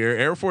stacked here.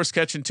 Air Force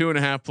catching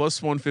 2.5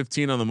 plus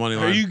 115 on the money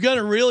line. are you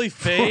gonna really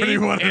fade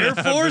 41 and a Air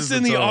half Force is the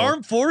in the total.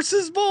 Armed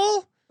Forces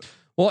Bowl?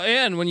 Well,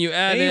 and when you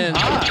add Aim in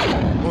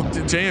high. Well,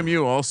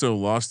 JMU also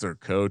lost their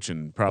coach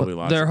and probably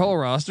lost their whole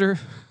roster,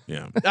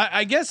 Yeah.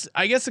 I guess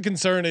the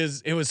concern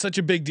is it was such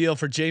a big deal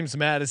for James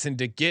Madison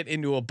to get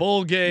into a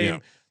bowl game. Yeah.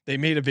 They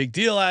made a big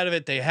deal out of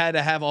it. They had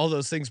to have all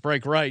those things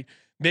break right.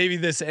 Maybe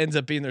this ends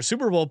up being their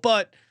Super Bowl,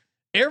 but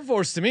Air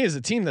Force to me is a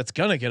team that's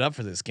gonna get up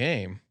for this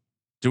game.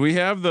 Do we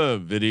have the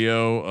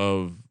video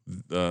of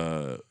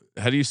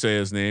how do you say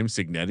his name?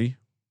 Signetti?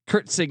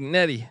 Kurt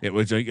Signetti. It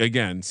which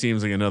again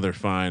seems like another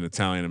fine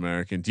Italian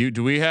American.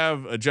 Do we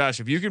have Josh?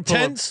 If you can pull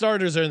 10 up,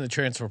 starters are in the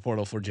transfer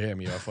portal for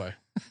JMU. FY.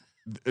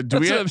 do we That's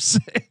what I'm have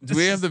saying. do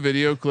we have the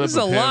video clip? This is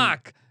a of him?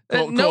 lock.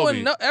 Col- No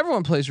Colby, one,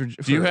 everyone plays for.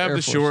 Do you have Air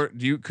the Force.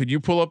 short? Could you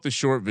pull up the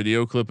short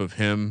video clip of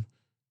him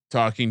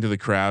talking to the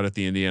crowd at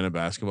the Indiana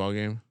basketball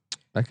game?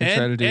 I can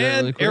try to do that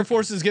really quick. Air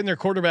Force is getting their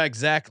quarterback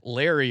Zach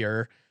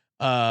Larrier.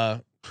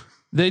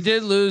 They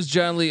did lose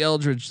John Lee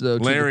Eldridge though.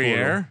 to the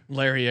portal.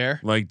 Larrier.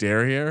 Like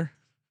Derriere?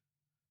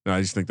 No,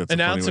 I just think that's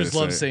Announcers a funny way to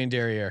love say saying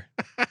Derriere.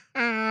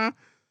 it.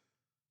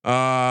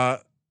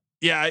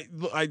 Yeah,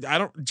 I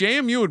don't.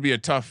 JMU would be a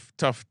tough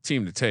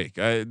team to take.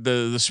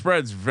 The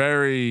spread's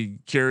very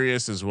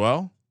curious as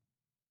well.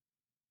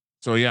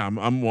 So yeah,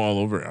 I'm all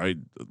over it.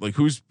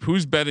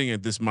 Who's betting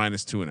at this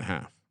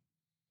 -2.5?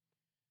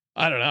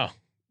 I don't know.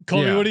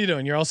 Colby, Yeah. what are you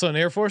doing? You're also in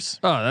Air Force?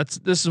 Oh,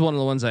 this is one of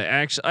the ones I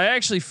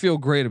actually feel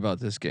great about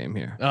this game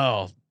here.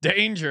 Oh,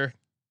 danger.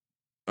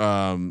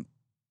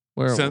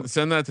 Where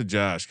Send that to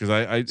Josh because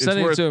it's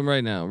sending worth it to him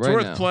right now. it's Right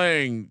worth now.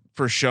 playing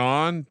for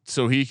Sean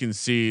so he can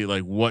see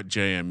like what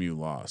JMU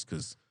lost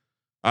because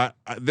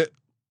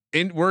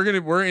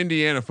we're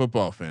Indiana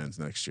football fans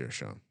next year,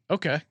 Sean.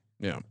 Okay.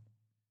 Yeah.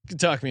 You can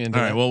talk me into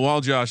All right. that. Well,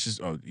 while Josh is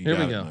Here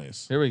we go.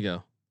 Nice. Here we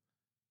go.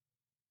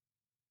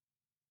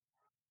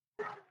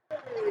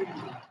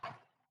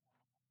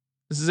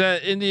 This is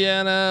at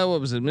Indiana.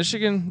 What was it?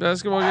 Michigan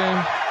basketball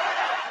game.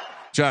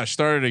 Josh,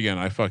 start it again.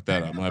 I fucked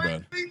that up. My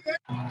bad.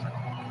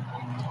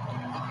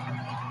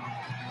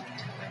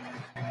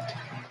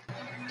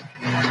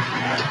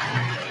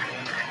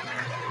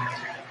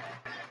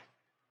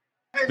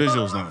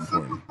 Visual's not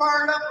important.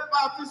 Fired up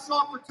about this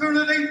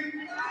opportunity.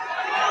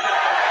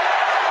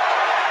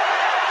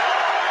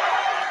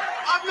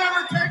 I've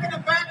never taken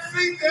a back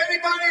seat to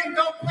anybody and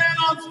don't plan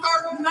on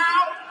starting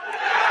now.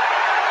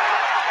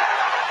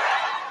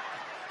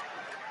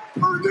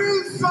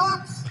 Purdue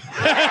sucks.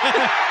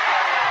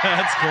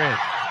 That's great.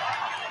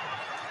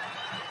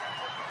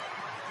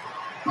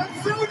 But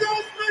so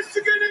does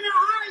Michigan and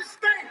Ohio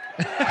State.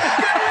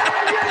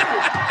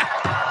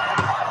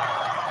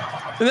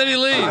 And then he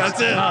leaves.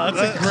 That's it. Oh,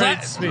 that's a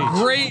great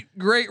speech.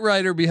 Great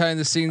writer behind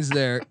the scenes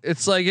there.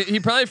 It's like he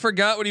probably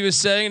forgot what he was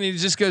saying and he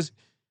just goes,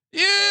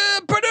 "Yeah,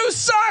 Purdue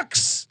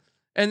sucks,"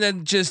 and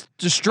then just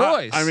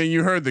destroys. I mean,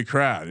 you heard the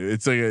crowd.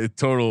 It's like a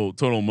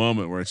total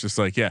moment where it's just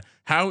like, yeah,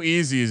 how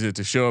easy is it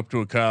to show up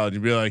to a college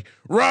and be like,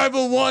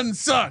 rival 1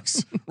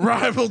 sucks,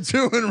 rival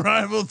 2 and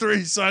rival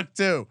 3 suck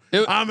too.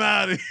 I'm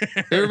out of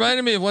here. It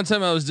reminded me of one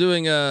time I was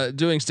doing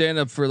stand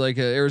up for like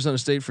a Arizona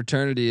State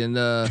fraternity and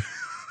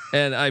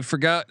and I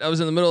forgot I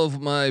was in the middle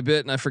of my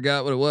bit and I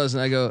forgot what it was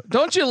and I go,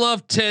 "Don't you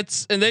love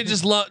tits?" And they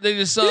just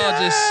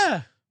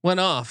went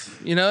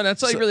off, you know, and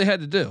that's all you really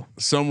had to do.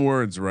 Some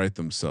words write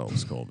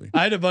themselves, Colby.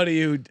 I had a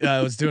buddy who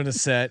was doing a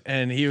set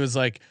and he was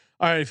like,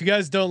 "All right, if you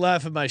guys don't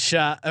laugh at my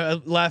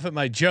laugh at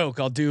my joke,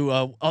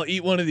 I'll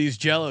eat one of these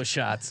Jello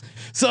shots."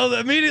 So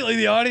immediately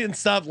the audience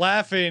stopped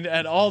laughing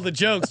at all the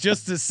jokes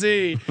just to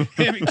see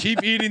him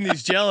keep eating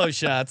these Jello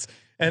shots.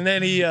 And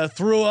then he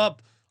threw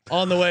up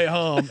on the way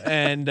home,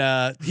 and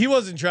he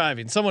wasn't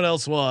driving; someone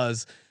else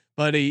was.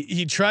 But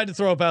he tried to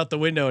throw up out the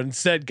window and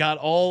instead got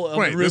all. Of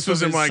Wait, the roof this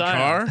was of in his my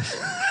siren. car.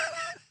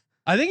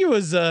 I think it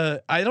was. I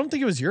don't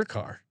think it was your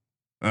car.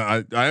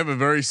 I have a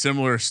very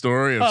similar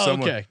story of Oh,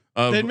 someone. okay.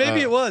 Then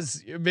maybe it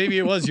was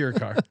your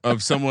car.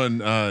 Of someone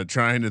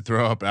trying to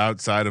throw up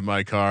outside of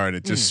my car and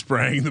it just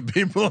spraying the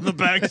people in the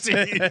back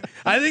seat.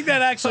 I think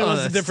that actually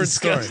was a different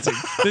story.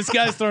 This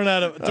guy's thrown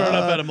up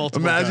at a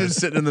multiple. Imagine cars.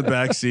 sitting in the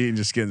back seat and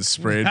just getting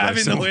sprayed.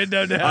 Having the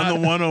window down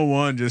on the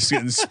 101, just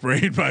getting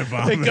sprayed by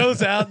vomit. It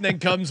goes out and then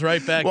comes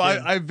right back. Well,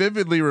 in. I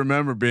vividly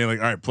remember being like,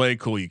 "All right, play it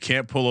cool. You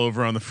can't pull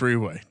over on the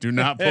freeway. Do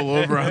not pull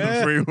over on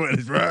the freeway."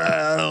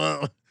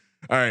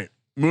 All right,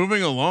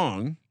 moving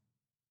along.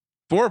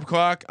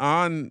 4:00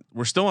 on.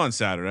 We're still on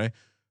Saturday.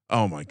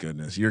 Oh my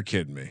goodness, you're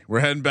kidding me. We're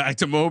heading back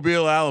to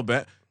Mobile,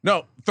 Alabama.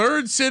 No,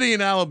 third city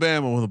in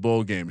Alabama with a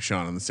bowl game,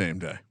 Sean, on the same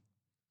day.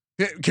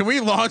 Can we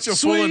launch a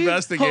full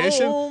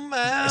investigation?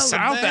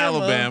 South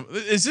Alabama.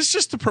 Is this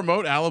just to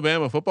promote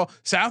Alabama football?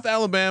 South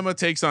Alabama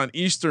takes on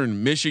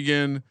Eastern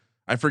Michigan.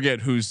 I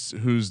forget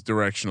whose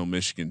directional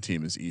Michigan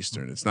team is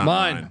Eastern. It's not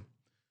mine.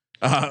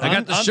 I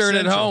got the shirt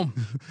Central. at home.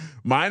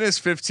 Minus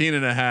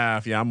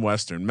 15.5. Yeah, I'm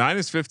Western.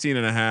 Minus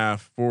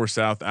 15.5 for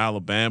South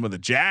Alabama. The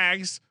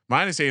Jags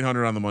minus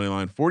 800 on the money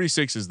line.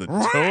 46 is the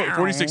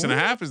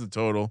 46.5 is the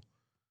total.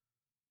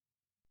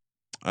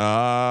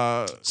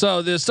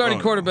 So the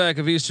starting quarterback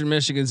of Eastern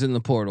Michigan's in the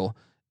portal,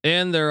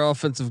 and their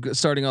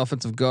starting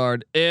offensive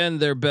guard, and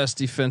their best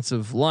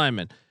defensive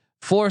lineman.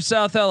 For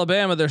South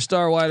Alabama, their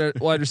star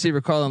wide receiver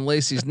Carlin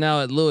Lacey's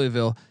now at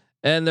Louisville.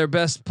 And their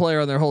best player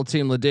on their whole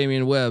team,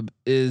 LaDamian Webb,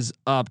 is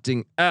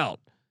opting out.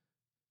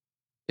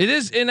 It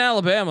is in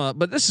Alabama,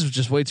 but this is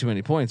just way too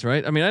many points,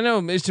 right? I mean, I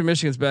know Eastern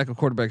Michigan's backup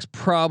quarterback's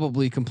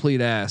probably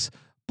complete ass,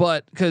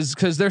 but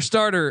because their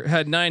starter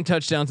had 9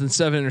 touchdowns and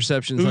 7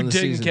 interceptions on the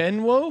season.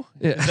 Kenwo?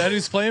 Yeah. Is that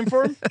who's playing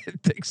for him? I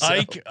think so.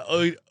 Ike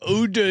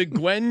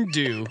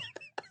Udegwendu.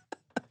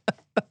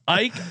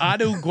 Ike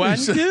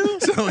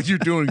Adugwendu? Sound like you're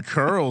doing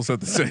curls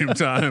at the same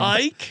time.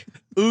 Ike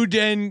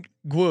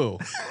Udengwu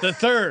the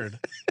third.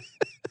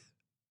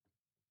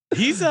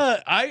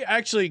 I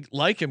actually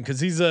like him because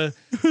he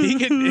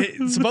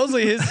can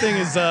supposedly his thing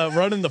is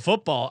running the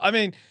football. I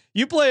mean,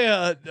 you play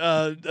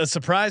a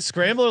surprise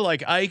scrambler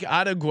like Ike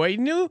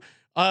Adugwendu,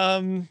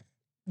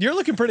 you're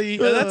looking pretty.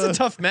 That's a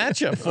tough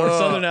matchup for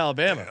Southern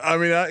Alabama. I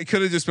mean, it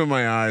could have just been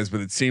my eyes,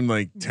 but it seemed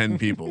like 10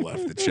 people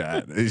left the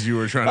chat as you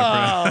were trying to.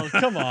 Oh,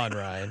 come on,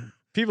 Ryan.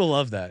 People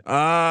love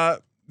that.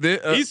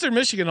 Eastern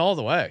Michigan all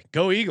the way.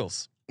 Go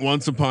Eagles.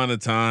 Once upon a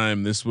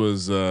time, this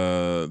was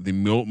the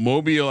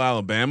Mobile,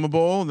 Alabama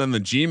Bowl, then the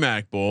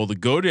GMAC Bowl, the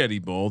GoDaddy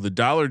Bowl, the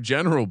Dollar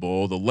General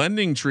Bowl, the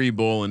Lending Tree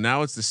Bowl, and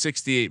now it's the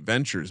 68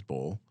 Ventures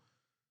Bowl.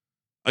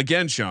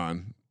 Again,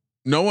 Sean,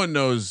 no one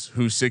knows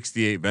who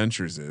 68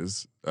 Ventures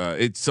is.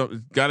 It's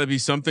got to be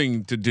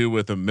something to do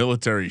with a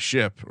military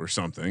ship or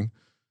something.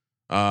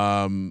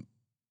 And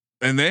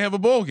they have a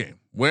bowl game.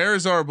 Where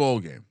is our bowl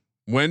game?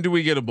 When do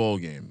we get a bowl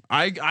game?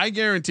 I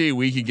guarantee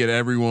we could get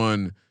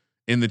everyone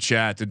in the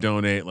chat to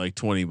donate like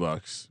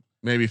 $20,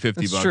 maybe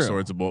 $50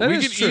 towards a bowl.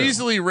 We could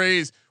easily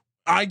raise.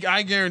 I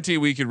guarantee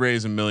we could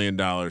raise $1 million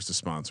to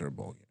sponsor a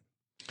bowl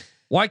game.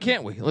 Why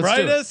can't we? Let's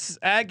write us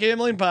at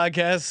Gambling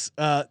Podcast.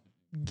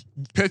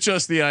 Pitch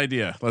us the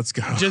idea. Let's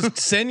go. Just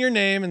send your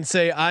name and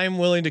say I'm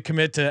willing to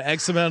commit to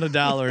X amount of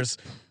dollars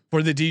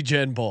for the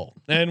DGen Bowl,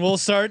 and we'll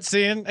start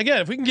seeing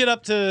again if we can get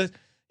up to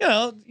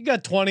you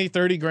got 20,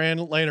 30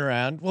 grand laying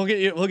around. We'll get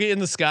you in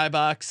the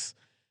skybox.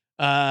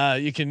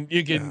 You can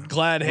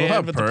glad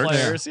hand with perks. the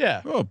players.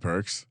 Yeah. Oh,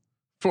 perks.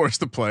 Force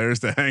the players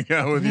to hang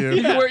out with you.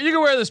 You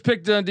can wear this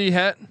Pick Dundee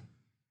hat.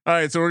 All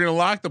right, so we're gonna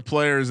lock the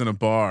players in a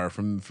bar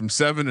from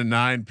 7 to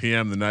 9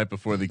 p.m. the night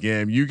before the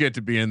game. You get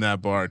to be in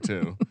that bar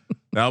too.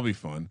 That'll be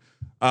fun.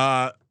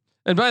 And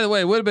by the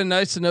way, it would have been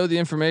nice to know the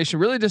information.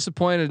 Really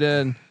disappointed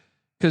in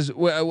because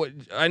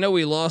I know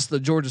we lost the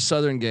Georgia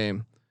Southern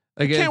game.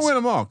 Can't win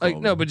them all.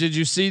 No, but did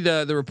you see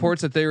the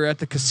reports that they were at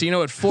the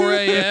casino at 4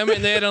 a.m.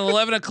 and they had an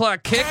 11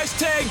 o'clock kick?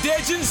 These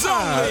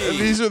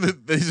are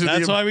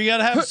That's why we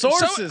gotta have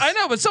sources. I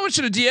know, but someone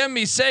should have DM'd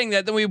me saying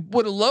that. Then we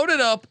would have loaded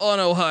up on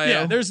Ohio.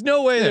 Yeah, there's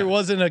no way there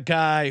wasn't a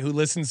guy who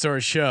listens to our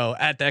show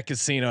at that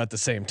casino at the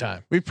same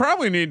time. We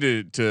probably need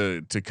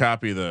to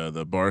copy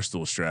the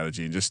Barstool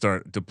strategy and just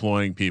start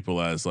deploying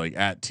people as like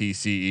at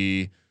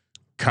TCE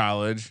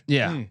college.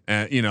 Yeah.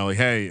 And like,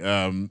 hey,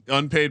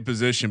 unpaid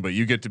position, but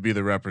you get to be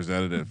the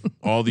representative.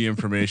 All the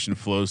information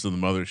flows to the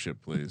mothership,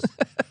 please.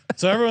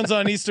 So everyone's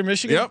on Eastern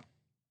Michigan.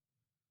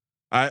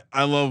 Yep.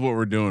 I love what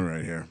we're doing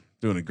right here.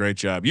 Doing a great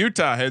job.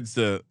 Utah heads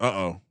to,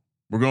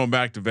 we're going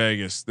back to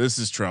Vegas. This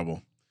is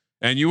trouble.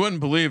 And you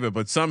wouldn't believe it,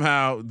 but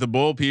somehow the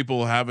bowl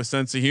people have a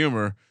sense of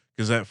humor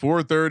because at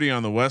 4:30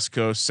 on the West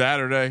Coast,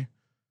 Saturday,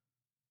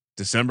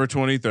 December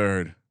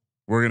 23rd,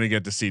 we're going to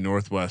get to see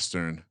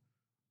Northwestern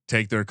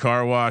take their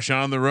car wash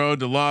on the road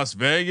to Las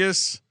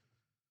Vegas.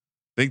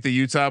 Think the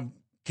Utah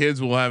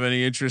kids will have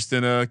any interest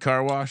in a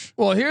car wash?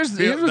 Well, here's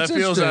that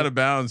feels out of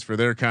bounds for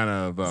their kind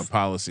of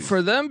policy.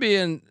 For them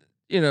being,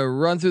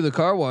 run through the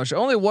car wash,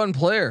 only one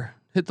player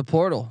hit the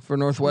portal for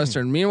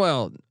Northwestern.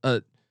 Meanwhile,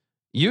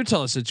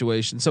 Utah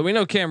situation. So we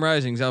know Cam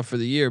Rising's out for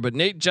the year, but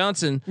Nate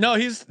Johnson. No,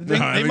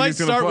 they might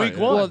start week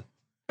one.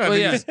 Well,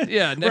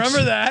 yeah.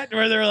 Remember that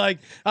where they're like,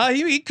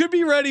 he could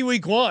be ready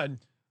week one.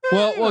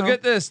 Well,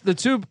 get this.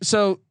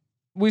 So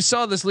we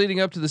saw this leading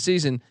up to the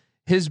season.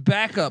 His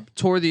backup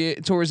tore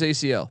his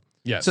ACL.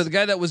 Yes. So the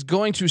guy that was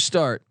going to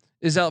start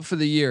is out for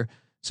the year.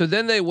 So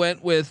then they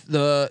went with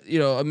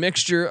a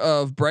mixture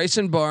of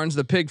Bryson Barnes,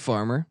 the pig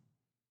farmer,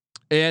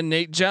 and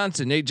Nate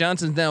Johnson. Nate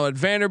Johnson's now at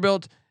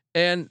Vanderbilt,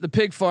 and the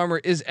pig farmer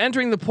is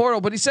entering the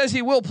portal, but he says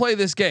he will play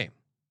this game.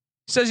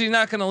 He says he's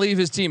not going to leave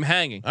his team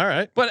hanging. All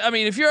right. But I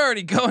mean, if you're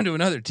already going to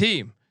another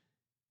team,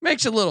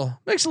 makes it a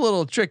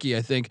little tricky,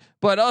 I think.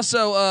 But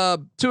also,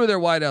 two of their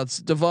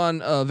wideouts, Devon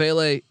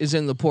Vele is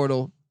in the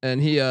portal, and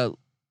he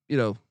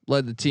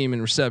led the team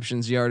in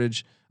receptions,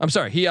 yardage. I'm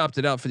sorry, he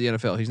opted out for the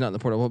NFL. He's not in the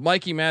portal. But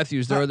Mikey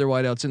Matthews, their other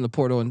wideouts in the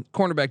portal, and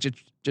cornerback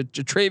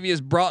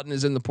Jatravius Broughton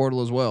is in the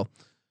portal as well.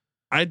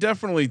 I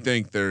definitely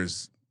think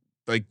there's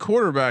like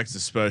quarterbacks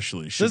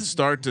especially should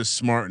start to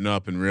smarten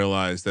up and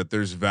realize that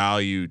there's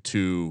value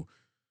to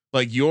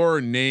like your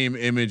name,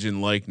 image,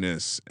 and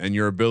likeness, and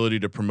your ability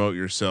to promote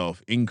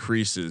yourself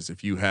increases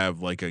if you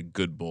have like a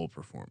good bowl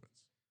performance.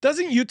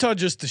 Doesn't Utah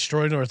just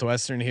destroy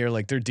Northwestern here?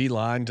 Like their D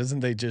line, don't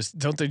they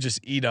just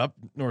eat up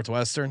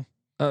Northwestern?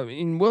 I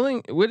mean,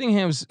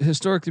 Whittingham's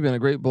historically been a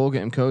great bowl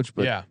game coach,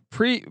 but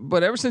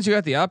but ever since you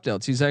got the opt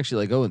outs, he's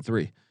actually like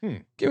 0-3.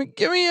 Give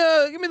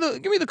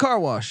me the car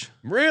wash.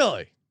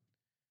 Really,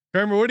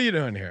 Kramer? What are you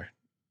doing here?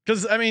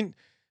 Because I mean,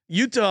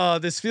 Utah,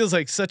 this feels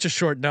like such a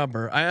short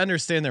number. I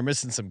understand they're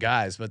missing some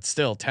guys, but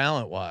still,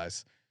 talent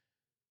wise,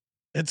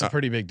 it's a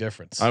pretty big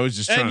difference. I was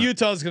just and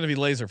Utah's going to be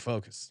laser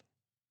focused.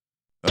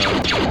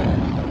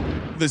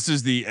 This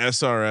is the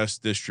SRS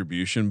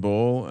Distribution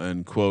Bowl,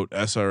 and quote,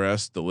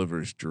 SRS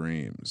delivers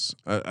dreams.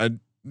 I'm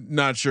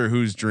not sure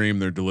whose dream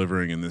they're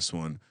delivering in this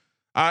one.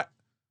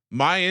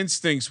 My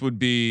instincts would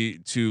be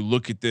to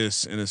look at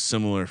this in a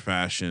similar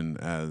fashion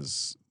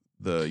as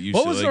the UCLA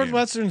What was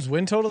Northwestern's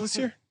win total this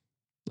year?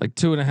 Like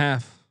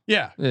 2.5.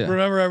 Yeah.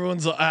 Remember,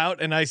 everyone's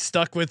out, and I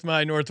stuck with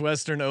my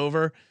Northwestern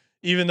over,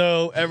 even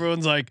though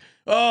everyone's like,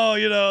 "Oh,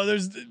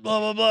 there's blah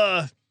blah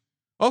blah."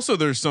 Also,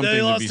 there's something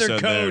to be said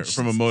there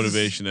from a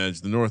motivation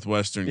edge. The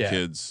Northwestern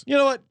kids. You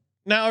know what?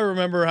 Now I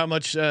remember how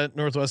much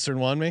Northwestern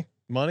won me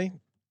money.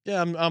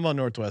 Yeah, I'm on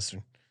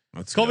Northwestern.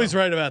 Colby's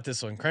right about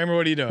this one. Kramer,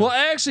 what are you doing? Well,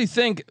 I actually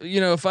think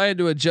if I had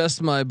to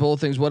adjust my bowl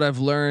things, what I've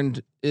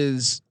learned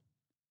is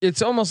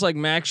it's almost like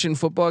Maction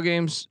football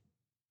games.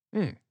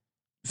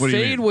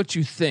 Fade what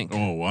you think.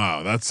 Oh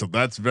wow,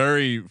 that's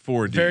very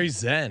 4D. Very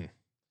zen.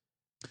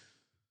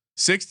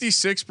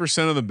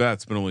 66% of the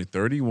bets, but only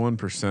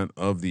 31%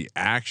 of the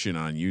action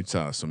on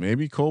Utah. So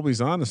maybe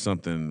Colby's onto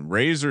something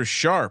razor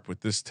sharp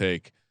with this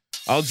take.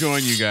 I'll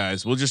join you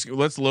guys.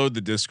 Let's load the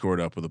Discord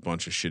up with a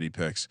bunch of shitty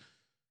picks.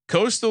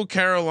 Coastal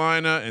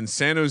Carolina and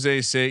San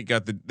Jose State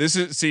got this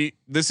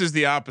is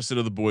the opposite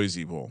of the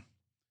Boise Bowl.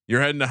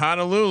 You're heading to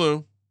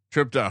Honolulu,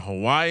 trip to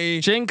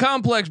Hawaii. Chain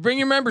Complex, bring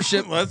your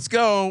membership. Let's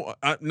go.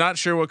 I'm not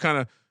sure what kind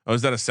of,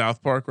 is that a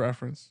South Park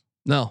reference?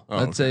 No,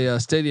 that's a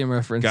stadium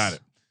reference. Got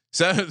it.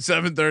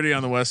 7:30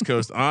 on the West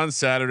Coast on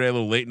Saturday, a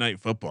little late night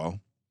football.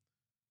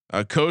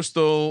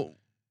 Coastal.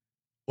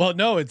 Well,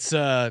 no, it's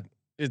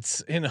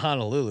in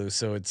Honolulu,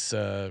 so it's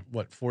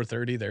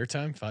 4:30 their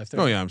time, 5:30.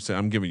 Oh yeah,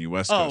 I'm giving you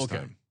West Coast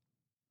time.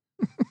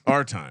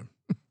 Our time.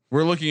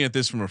 We're looking at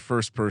this from a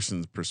first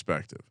person's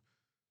perspective.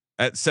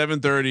 At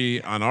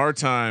 7:30 on our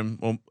time,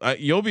 well,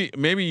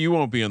 maybe you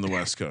won't be on the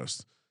West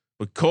Coast,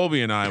 but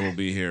Colby and I will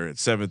be here at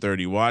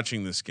 7:30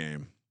 watching this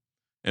game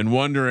and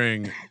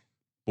wondering.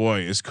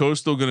 Boy, is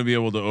Coastal going to be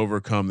able to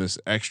overcome this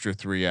extra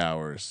 3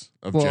 hours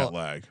of jet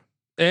lag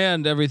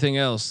and everything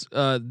else?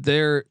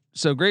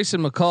 So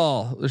Grayson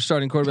McCall, they're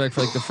starting quarterback for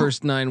like the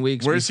first 9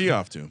 weeks. Where's he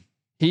off to?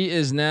 He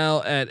is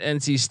now at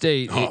NC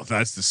State. Oh,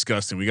 that's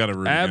disgusting. We got to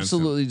root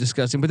absolutely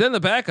disgusting. But then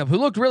the backup, who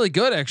looked really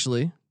good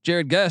actually,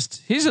 Jared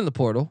Guest, he's in the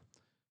portal.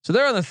 So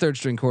they're on the third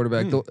string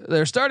quarterback.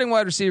 Their starting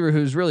wide receiver,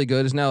 who's really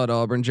good, is now at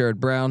Auburn,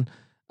 Jared Brown.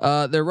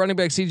 Their running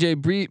back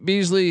CJ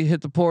Beasley hit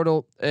the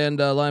portal, and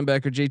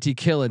linebacker JT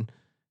Killen,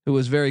 who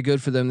was very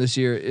good for them this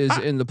year, is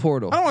in the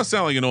portal. I don't want to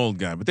sound like an old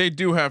guy, but they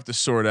do have to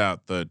sort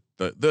out like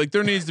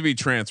there needs to be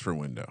transfer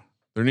window.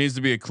 There needs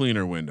to be a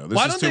cleaner window.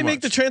 Why don't they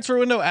make the transfer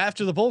window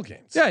after the bowl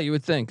games? Yeah, you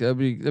would think that'd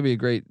be a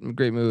great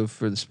move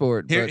for the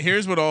sport.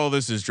 Here's what all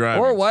this is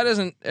driving. Or why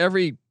doesn't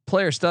every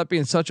player stop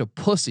being such a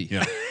pussy?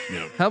 Yeah.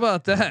 How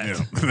about that?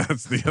 Yeah,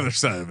 that's the other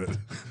side of it.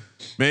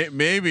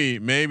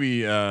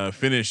 Maybe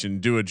finish and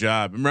do a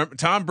job. Remember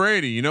Tom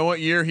Brady? You know what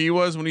year he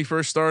was when he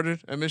first started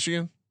at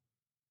Michigan?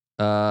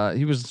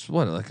 He was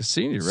like a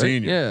senior, right?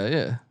 Senior.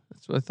 Yeah.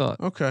 That's what I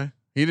thought. Okay.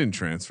 He didn't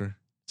transfer.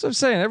 So I'm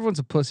saying everyone's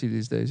a pussy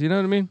these days. You know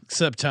what I mean?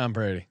 Except Tom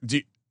Brady.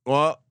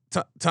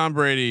 Tom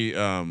Brady,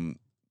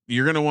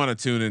 you're going to want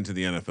to tune into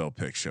the NFL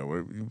Pick Show.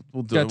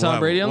 We'll do Tom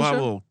Brady on the show? We'll have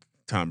a little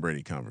Tom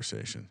Brady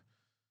conversation.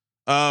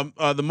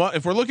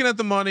 If we're looking at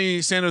the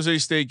money, San Jose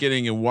State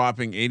getting a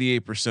whopping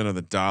 88% of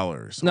the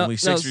dollars, only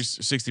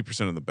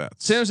 60% of the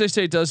bets. San Jose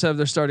State does have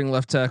their starting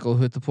left tackle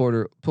who hit the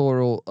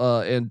portal,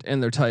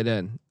 and their tight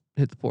end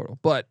hit the portal.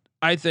 But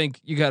I think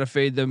you got to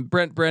fade them.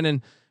 Brent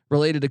Brennan,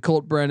 related to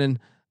Colt Brennan,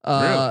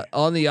 really?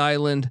 on the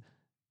island.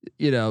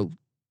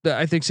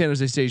 I think San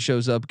Jose State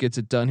shows up, gets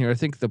it done here. I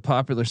think the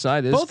popular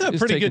side is both have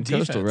pretty good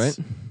Coastal, defense,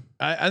 right?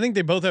 I think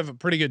they both have a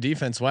pretty good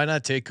defense. Why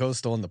not take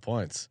Coastal in the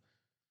points?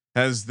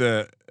 Has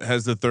the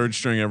third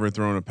string ever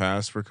thrown a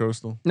pass for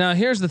Coastal? Now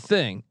here's the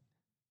thing.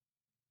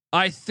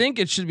 I think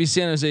it should be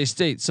San Jose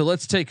State. So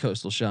let's take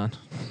Coastal, Sean.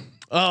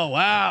 Oh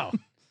wow.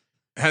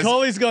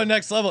 Coley's going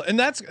next level, and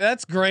that's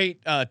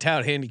great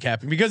tout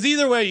handicapping, because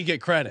either way you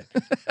get credit,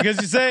 because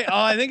you say, "Oh,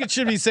 I think it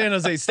should be San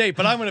Jose State,"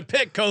 but I'm going to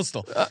pick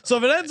Coastal. So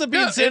if it ends up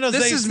being San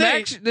Jose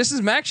State, this is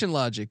Maction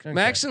logic. Okay.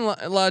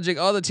 Maction logic.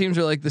 All the teams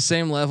are like the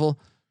same level.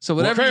 So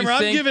whatever Kramer, you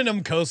think, I'm giving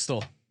them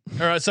Coastal.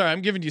 Or sorry,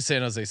 I'm giving you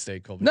San Jose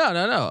State, Colby.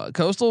 No.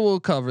 Coastal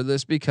will cover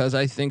this because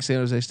I think San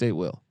Jose State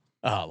will.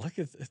 Oh, look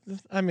at this.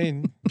 I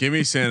mean, give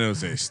me San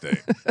Jose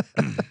State.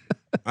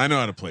 I know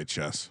how to play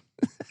chess.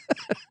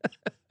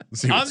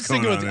 I'm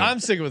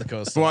sticking with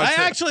Coastal. I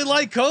actually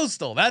like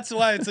Coastal. That's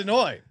why it's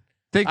annoying.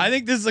 I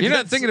think this is. You're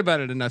not thinking about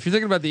it enough. You're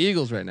thinking about the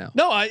Eagles right now.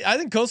 No, I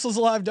think Coastal's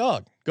a live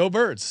dog. Go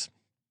Birds.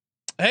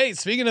 Hey,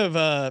 speaking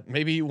of,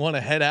 maybe you want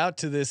to head out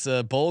to this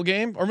bowl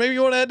game, or maybe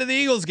you want to head to the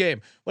Eagles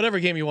game. Whatever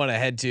game you want to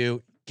head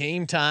to,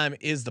 Game Time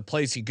is the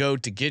place you go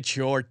to get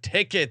your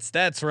tickets.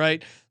 That's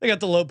right. They got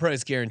the low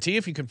price guarantee.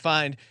 If you can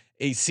find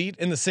a seat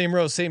in the same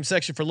row, same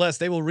section for less,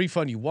 they will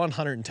refund you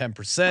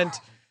 110%.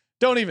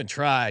 Don't even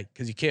try,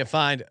 because you can't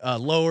find a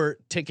lower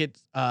ticket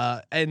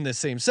in the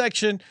same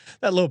section.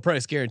 That low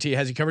price guarantee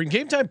has you covered.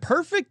 Game Time,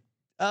 perfect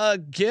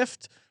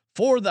gift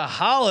for the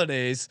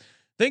holidays.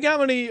 Think how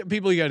many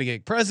people you got to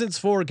get presents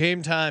for.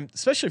 Game Time,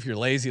 especially if you're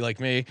lazy like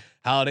me,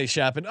 holiday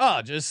shopping.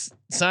 Oh, just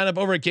sign up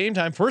over at Game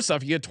Time. First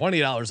off, you get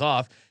 $20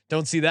 off.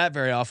 Don't see that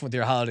very often with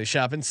your holiday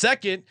shopping.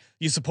 Second,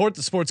 you support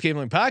the Sports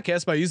Gambling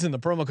Podcast by using the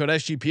promo code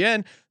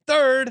SGPN.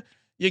 Third,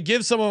 you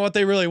give someone what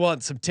they really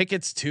want, some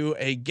tickets to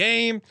a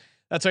game.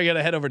 That's why you got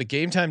to head over to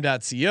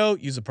gametime.co.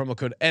 Use the promo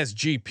code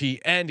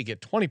SGPN to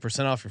get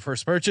 20% off your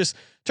first purchase.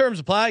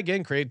 Terms apply.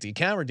 Again, create the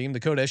account, redeem the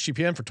code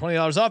SGPN for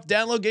 $20 off.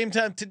 Download Game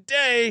Time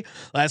today.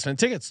 Last minute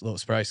tickets,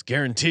 lowest price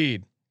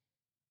guaranteed.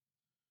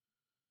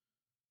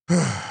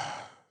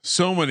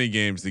 So many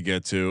games to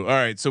get to. All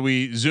right, so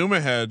we zoom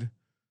ahead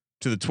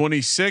to the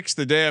 26th,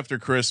 the day after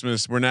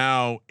Christmas. We're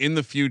now in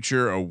the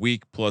future, a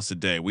week plus a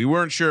day. We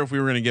weren't sure if we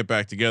were going to get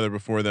back together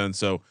before then,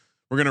 so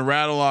we're going to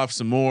rattle off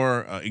some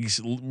more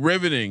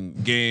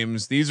riveting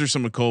games. These are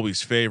some of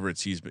Colby's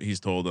favorites. He's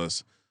told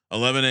us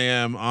 11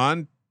 a.m.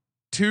 on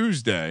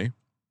Tuesday.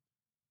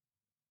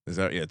 Is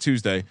that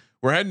Tuesday?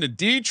 We're heading to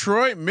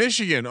Detroit,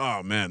 Michigan.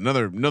 Oh man,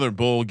 another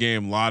bowl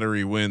game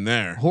lottery win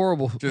there.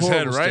 Horrible. Just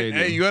horrible head right. stadium.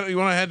 Hey, you want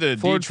to head to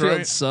Ford Detroit?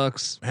 Field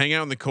sucks. Hang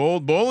out in the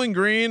cold. Bowling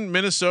Green,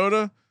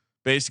 Minnesota.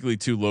 Basically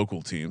two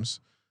local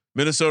teams.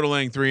 Minnesota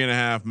laying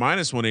 3.5,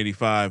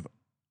 -185.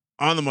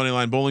 On the money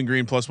line. Bowling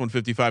Green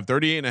 +155.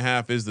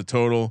 38.5 is the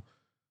total.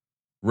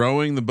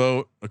 Rowing the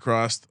boat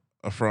across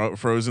a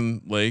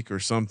frozen lake or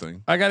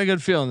something. I got a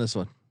good feeling this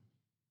one.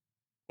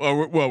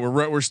 Well,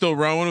 we're still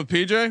rowing with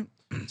PJ.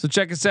 So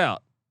check us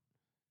out.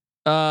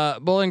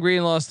 Bowling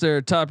Green lost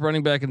their top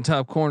running back and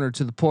top corner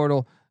to the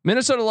portal.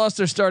 Minnesota lost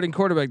their starting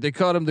quarterback. They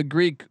called him the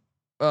Greek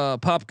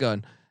pop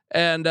gun,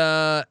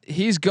 and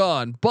he's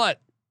gone. But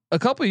a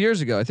couple of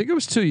years ago, I think it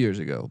was 2 years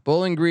ago,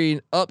 Bowling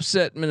Green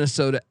upset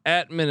Minnesota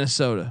at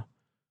Minnesota.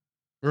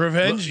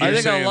 Revenge. I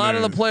think a lot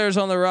of the players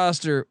on the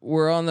roster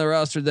were on the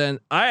roster then.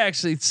 I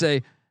actually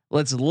say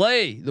let's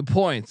lay the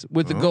points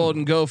with the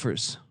Golden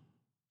Gophers.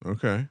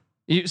 Okay.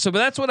 But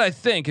that's what I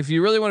think. If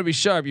you really want to be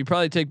sharp, you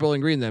probably take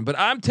Bowling Green then. But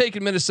I'm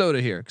taking Minnesota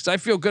here because I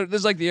feel good. This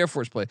is like the Air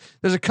Force play.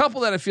 There's a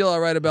couple that I feel all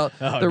right about.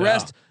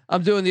 Rest,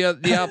 I'm doing the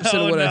opposite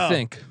of what I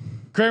think.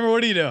 Kramer,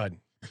 what are you doing?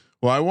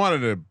 Well, I wanted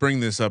to bring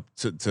this up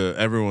to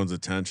everyone's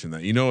attention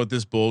that what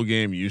this bowl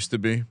game used to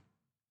be.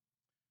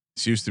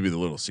 This used to be the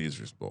Little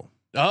Caesars Bowl.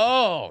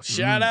 Oh,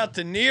 shout out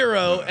to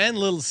Nero and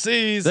Little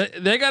C's.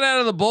 They got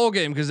out of the bowl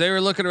game because they were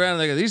looking around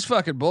and they go, these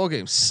fucking bowl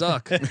games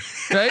suck.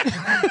 Right?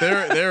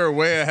 they were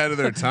way ahead of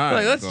their time.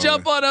 Like, let's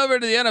jump on over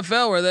to the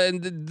NFL where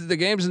the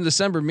games in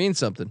December mean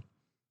something.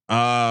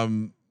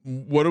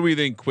 What do we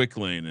think Quick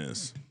Lane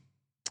is?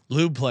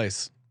 Lube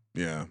place.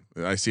 Yeah,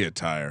 I see a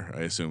tire. I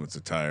assume it's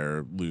a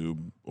tire,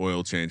 lube,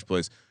 oil change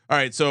place. All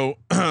right, so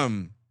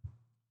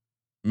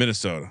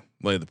Minnesota.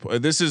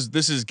 This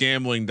is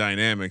gambling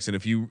dynamics, and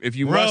if you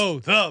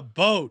row the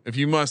boat, if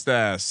you must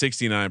ask,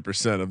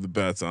 69% of the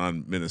bets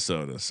on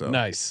Minnesota. So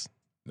nice.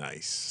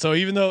 So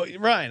even though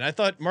Ryan, I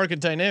thought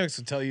market dynamics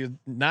would tell you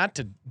not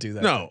to do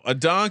that. No, a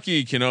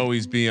donkey can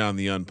always be on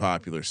the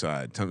unpopular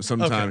side.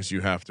 Sometimes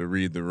you have to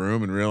read the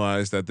room and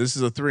realize that this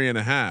is a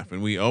 3.5,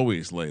 and we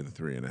always lay the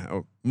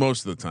 3.5.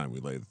 Most of the time, we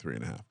lay the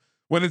 3.5.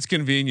 When it's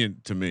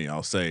convenient to me,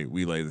 I'll say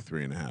we lay the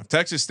 3.5.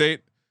 Texas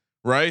State,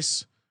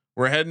 Rice.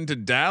 We're heading to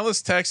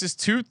Dallas, Texas,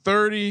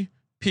 2:30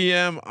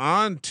 p.m.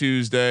 on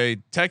Tuesday.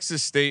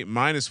 Texas State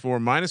 -4,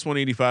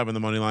 -185 on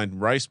the money line.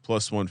 Rice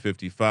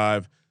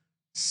 +155.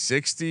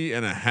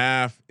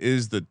 60.5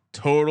 is the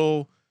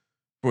total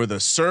for the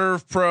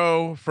Serve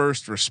Pro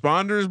First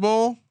Responders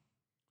Bowl.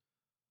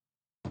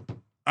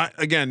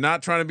 again,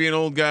 not trying to be an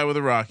old guy with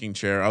a rocking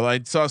chair. I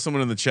saw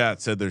someone in the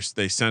chat said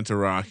they sent a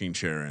rocking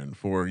chair in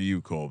for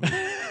you, Colby.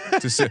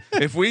 To sit.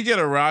 If we get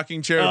a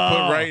rocking chair to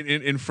put right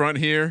in front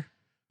here,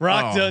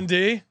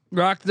 Dundee.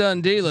 Rock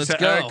Dundee. Let's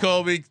go, all right,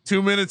 Colby.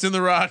 2 minutes in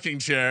the rocking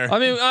chair. I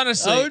mean,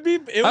 honestly,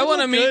 I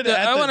want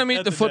to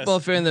meet the football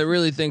fan that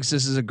really thinks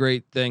this is a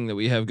great thing that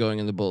we have going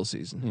in the bowl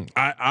season.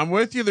 I'm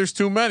with you. There's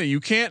too many. You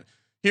can't.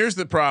 Here's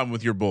the problem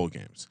with your bowl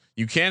games.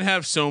 You can't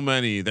have so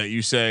many that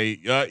you say,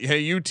 "Hey,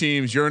 you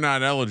teams, you're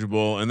not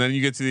eligible," and then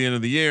you get to the end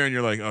of the year and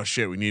you're like, "Oh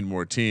shit, we need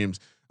more teams."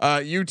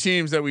 You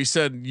teams that we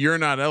said you're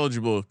not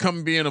eligible,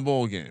 come be in a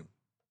bowl game.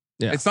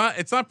 Yeah. It's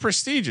not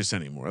prestigious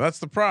anymore. That's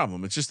the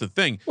problem. It's just a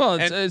thing. Well,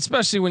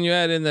 especially when you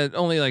add in that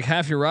only like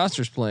half your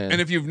roster's playing. And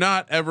if you've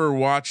not ever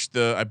watched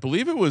I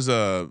believe it was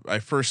I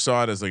first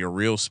saw it as like a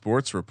Real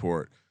Sports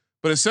Report,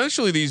 but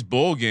essentially these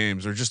bowl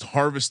games are just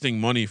harvesting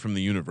money from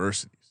the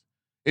universities.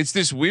 It's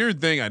this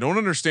weird thing. I don't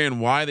understand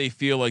why they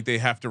feel like they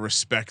have to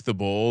respect the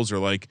bowls or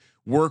like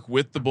work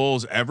with the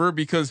bowls ever,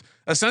 because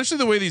essentially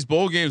the way these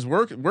bowl games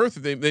work,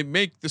 they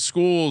make the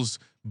schools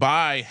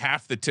buy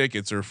half the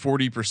tickets or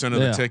 40% of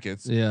the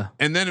tickets. Yeah.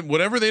 And then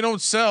whatever they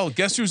don't sell,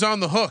 guess who's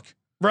on the hook?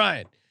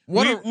 Right.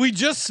 We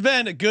just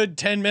spent a good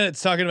 10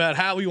 minutes talking about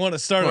how we want to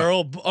start our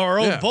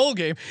own bowl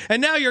game,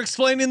 and now you're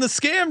explaining the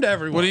scam to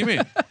everyone. What do you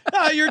mean?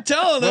 You're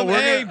telling them,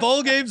 hey,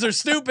 bowl games are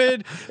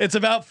stupid. It's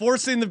about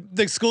forcing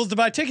the schools to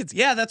buy tickets.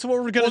 Yeah, that's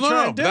what we're going to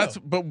try and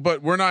do.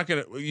 But we're not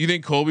going to. You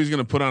think Colby's going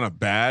to put on a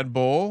bad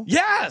bowl?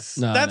 Yes,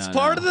 that's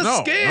part of the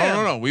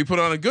scam. No. We put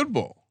on a good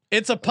bowl.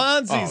 It's a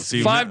Ponzi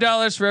scheme.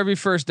 $5 for every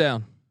first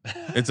down.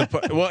 It's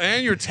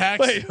and your tax.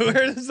 Wait,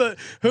 where does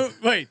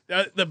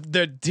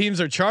the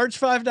teams are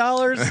charged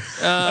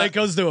 $5? It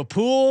goes to a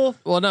pool.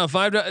 Well, no,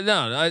 $5.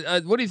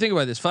 No, what do you think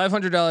about this?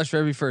 $500 for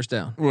every first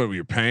down. What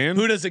you're paying?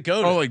 Who does it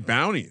go to? Oh, like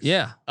bounties.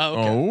 Yeah. Oh,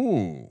 okay.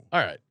 Oh,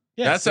 all right.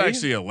 Yeah, that's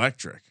actually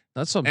electric.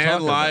 That's what I'm talking about.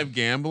 And live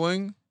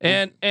gambling.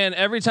 And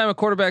every time a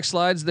quarterback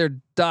slides, they're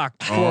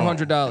docked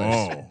 $400.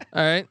 All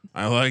right.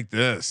 I like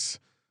this.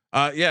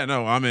 Yeah,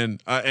 no, I'm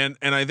in. And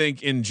I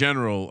think in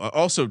general,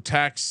 also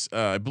tax.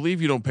 I believe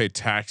you don't pay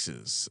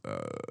taxes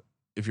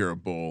if you're a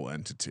bowl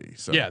entity.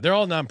 So yeah, they're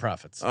all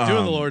nonprofits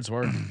doing the Lord's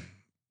work.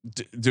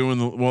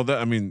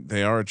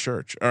 They are a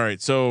church. All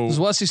right, so does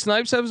Wesley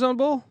Snipes have his own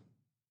bowl?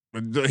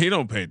 He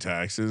don't pay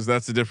taxes.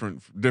 That's a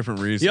different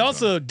reason. He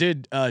also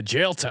did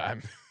jail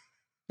time.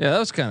 Yeah, that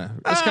was kind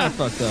of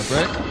fucked up,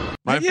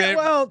 right?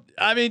 Well,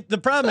 I mean, the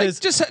problem is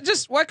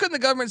just why couldn't the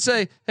government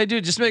say, "Hey,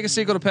 dude, just make a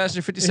sequel to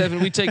Passenger 57.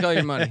 We take all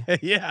your money."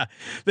 Yeah,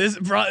 this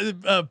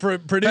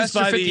produced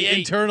by the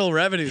Internal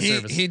Revenue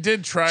Service. He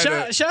did try.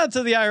 Shout out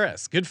to the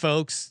IRS, good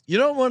folks. You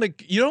don't want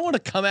to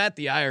come at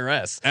the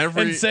IRS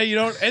and say you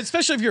don't,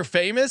 especially if you're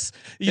famous.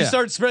 You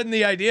start spreading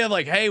the idea of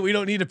like, hey, we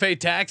don't need to pay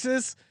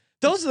taxes.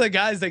 Those are the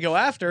guys they go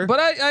after.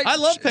 But I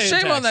love paying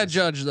taxes. On that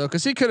judge though,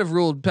 because he could have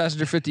ruled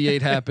Passenger 58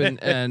 happened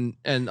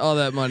and all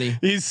that money.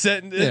 He's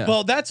setting. Yeah.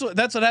 Well, that's what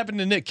happened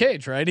to Nick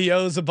Cage, right? He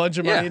owes a bunch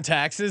of money in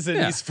taxes,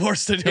 and he's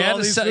forced to do all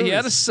these movies. He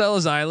had to sell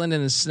his island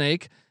and his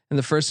snake in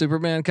the first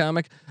Superman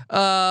comic.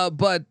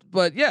 But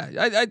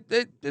yeah,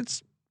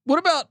 it's what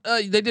about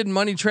they did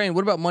Money Train?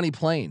 What about Money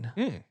Plane?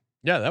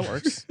 Yeah, that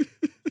works.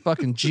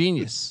 Fucking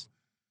genius.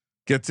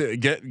 Get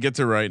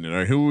to writing it. All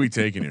right, who are we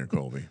taking here,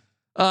 Colby?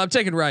 I'm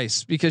taking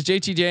Rice because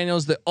JT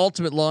Daniels, the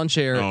ultimate lawn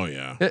chair. Oh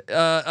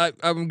yeah.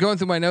 I'm going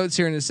through my notes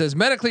here and it says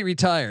medically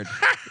retired.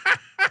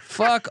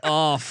 Fuck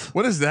off.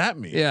 What does that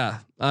mean? Yeah,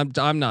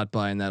 I'm not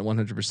buying that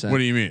 100%. What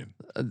do you mean?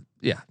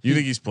 Yeah. You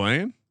think he's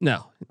playing?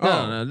 No.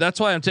 That's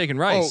why I'm taking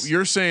Rice. Oh,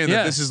 you're saying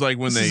that this is like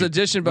when this is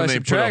addition by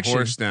subtraction. Put a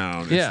horse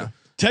down. Yeah.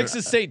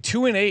 Texas State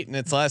 2-8 in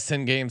its last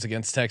 10 games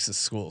against Texas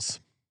schools.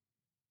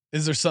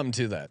 Is there something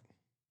to that?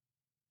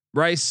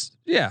 Rice,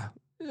 yeah.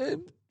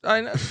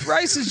 I know.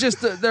 Rice is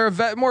just they're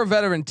a more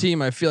veteran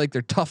team. I feel like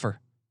they're tougher.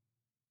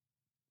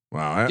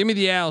 Wow. Give me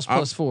the Owls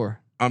 +4.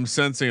 I'm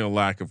sensing a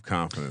lack of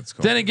confidence.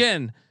 Then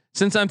again,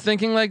 since I'm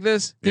thinking like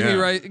this, give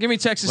me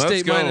Texas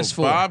State -4.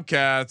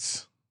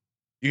 Bobcats.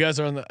 You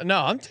guys are on the. No,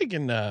 I'm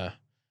taking. What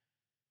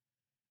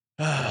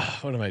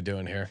am I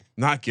doing here?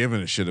 Not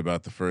giving a shit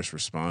about the first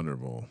responder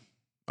bowl.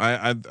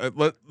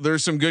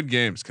 There's some good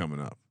games coming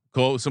up.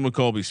 Some of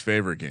Colby's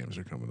favorite games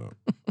are coming up.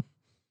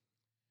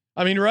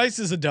 I mean, Rice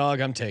is a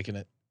dog. I'm taking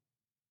it.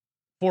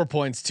 4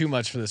 points, too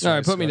much for this. All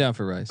right, put me down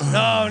for Rice.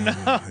 No.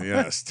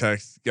 Yes,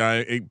 text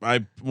guy.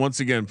 I once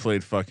again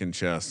played fucking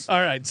chess.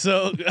 All right,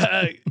 so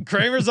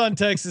Kramer's on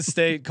Texas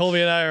State. Colby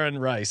and I are on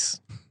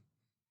Rice.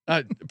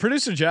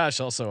 Producer Josh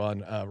also on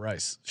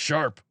Rice.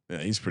 Sharp. Yeah,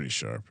 he's pretty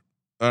sharp.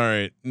 All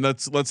right,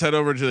 let's head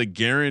over to the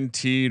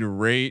Guaranteed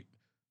Rate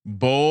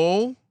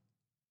Bowl.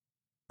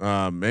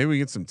 Maybe we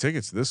get some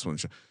tickets to this one.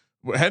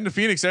 We're heading to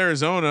Phoenix,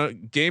 Arizona.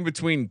 Game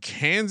between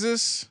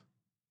Kansas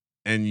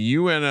and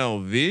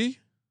UNLV.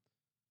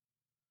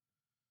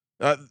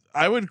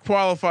 I would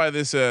qualify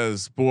this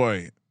as,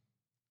 boy,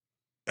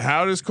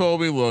 how does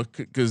Colby look?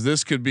 Because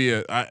this could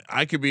be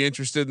I could be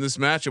interested in this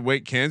matchup.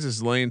 Wait, Kansas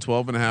is laying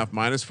 12.5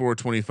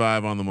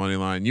 -425 on the money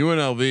line.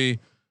 UNLV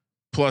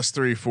plus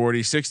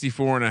 340,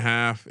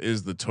 64.5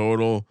 is the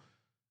total.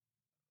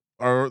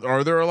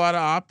 Are there a lot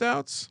of opt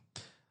outs?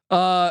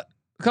 A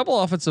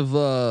couple offensive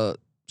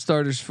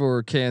starters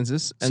for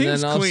Kansas, and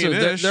Seems then also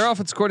clean-ish. their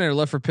offensive coordinator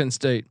left for Penn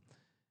State.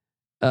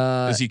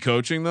 Is he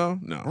coaching though?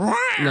 No.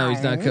 No,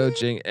 he's not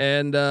coaching.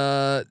 And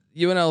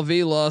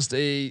UNLV lost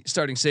a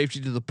starting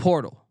safety to the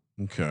portal.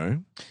 Okay.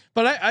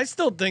 But I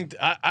still think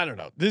I don't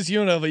know, this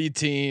UNLV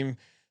team.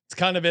 It's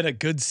kind of been a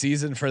good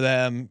season for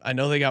them. I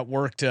know they got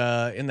worked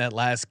in that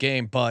last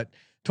game, but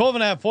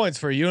 12.5 points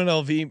for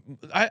UNLV.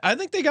 I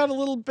think they got a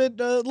little bit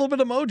of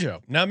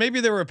mojo. Now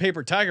maybe they were a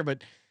paper tiger,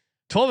 but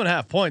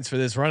 12.5 points for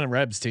this running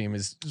Rebs team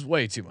is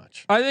way too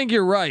much. I think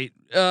you're right,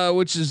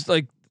 which is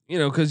like,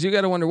 because you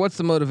got to wonder what's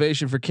the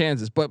motivation for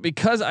Kansas. But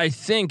because I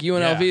think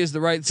UNLV is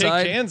the right Take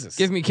side, Kansas.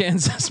 give me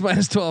Kansas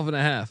minus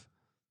 12.5.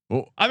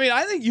 Well, I mean,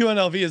 I think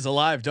UNLV is a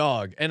live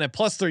dog, and at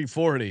plus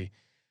 340.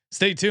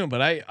 Stay tuned,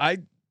 but I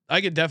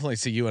could definitely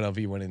see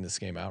UNLV winning this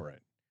game outright.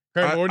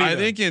 I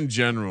think in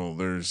general,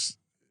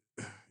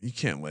 you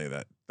can't lay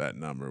that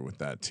number with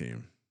that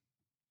team.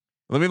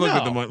 Let me look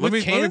at the money. Let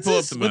me pull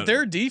up the money. With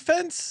their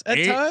defense at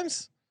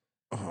times.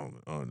 Oh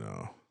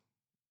no.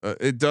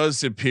 It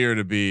does appear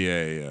to be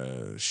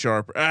a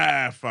sharp.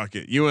 Fuck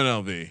it.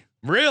 UNLV.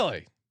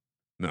 Really?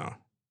 No.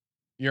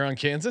 You're on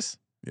Kansas?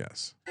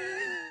 Yes.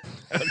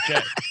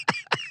 Okay.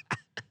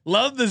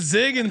 Love the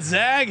zig and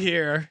zag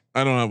here.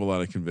 I don't have a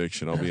lot of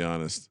conviction. I'll be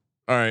honest.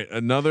 All right,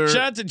 another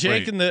shout out to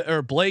Jake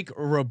Blake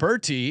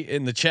Roberti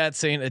in the chat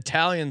saying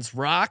Italians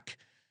rock.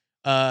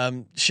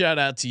 Shout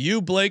out to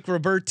you, Blake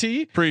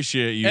Roberti.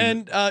 Appreciate you.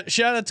 And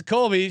shout out to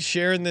Colby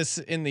sharing this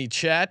in the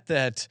chat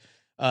that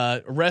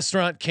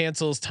restaurant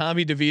cancels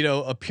Tommy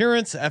DeVito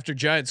appearance after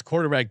Giants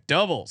quarterback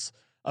doubles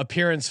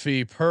appearance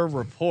fee per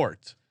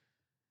report.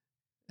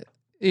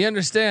 You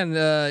understand?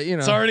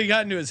 It's already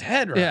gotten to his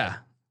head, right? Yeah.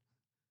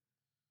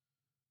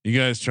 You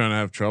guys trying to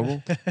have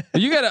trouble?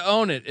 You got to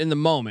own it in the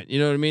moment. You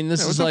know what I mean?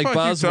 This is like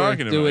Bosworth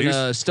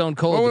doing Stone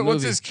Cold.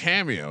 What's his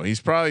cameo?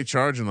 He's probably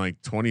charging like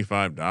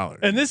 $25.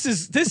 And this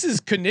is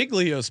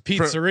Coniglio's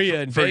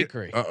Pizzeria and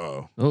Bakery.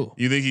 Oh,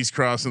 you think he's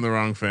crossing the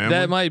wrong family?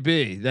 That might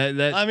be.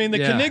 That I mean, the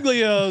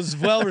Coniglios,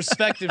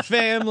 well-respected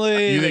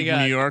family. You think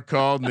New York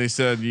called and they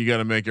said you got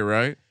to make it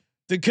right?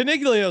 The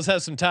Coniglios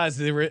have some ties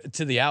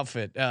to the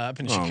outfit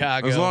up in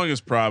Chicago. As long as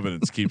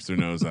Providence keeps their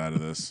nose out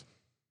of this.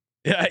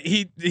 Yeah,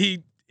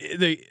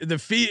 the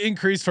fee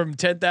increased from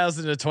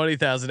 10,000 to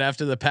 20,000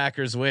 after the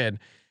Packers win,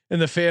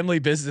 and the family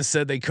business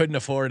said they couldn't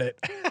afford it.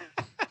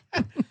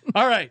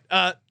 All right,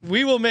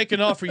 we will make an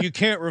offer you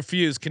can't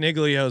refuse.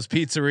 Coniglio's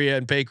Pizzeria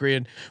and Bakery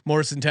in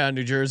Morrisontown,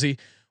 New Jersey.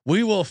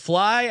 We will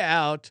fly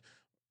out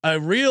a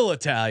real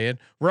Italian,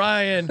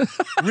 Ryan,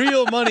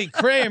 Real Money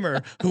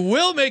Kramer, who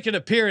will make an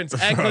appearance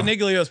at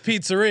Coniglio's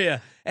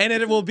Pizzeria. And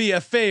it will be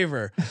a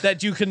favor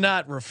that you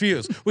cannot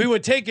refuse. We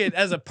would take it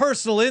as a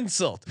personal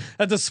insult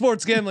at the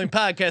Sports Gambling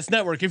Podcast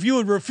Network if you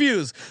would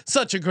refuse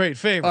such a great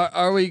favor.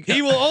 Are we?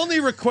 He will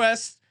only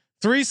request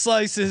 3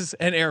 slices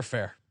and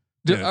airfare.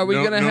 Are we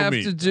going to have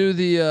to do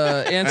the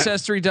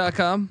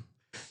ancestry.com?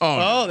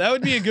 Oh, that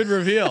would be a good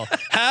reveal.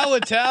 How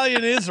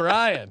Italian is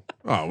Ryan?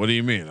 Oh, what do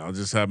you mean? I'll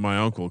just have my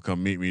uncle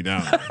come meet me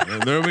down there.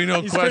 There'll be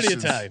no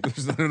questions.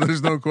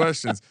 There's no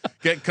questions.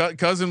 Get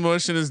cousin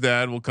Mush and his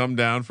dad will come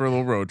down for a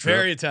little road trip.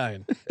 Very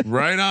Italian.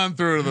 Right on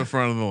through to the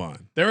front of the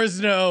line. There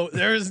is no.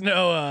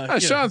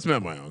 Sean's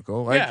met my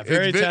uncle. Like, yeah,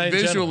 very Italian.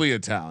 Visually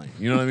Italian.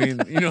 You know what I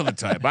mean? You know the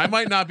type. I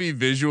might not be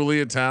visually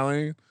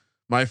Italian.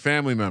 My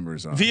family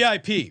members are.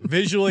 VIP,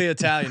 visually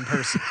Italian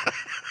person.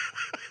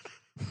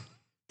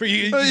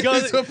 You go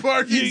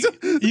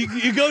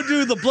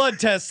do the blood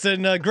tests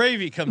and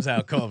gravy comes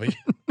out, Colby.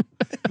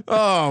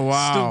 Oh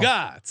wow,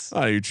 Stugatz.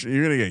 Oh,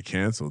 you're gonna get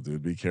canceled,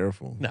 dude. Be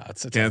careful. No,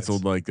 it's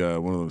canceled. Like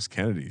one of those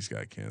Kennedys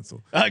got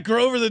canceled.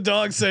 Grover the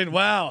dog saying,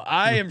 "Wow,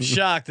 I am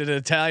shocked that an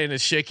Italian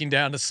is shaking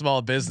down a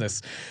small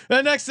business."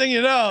 The next thing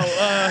you know,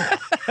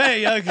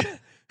 hey.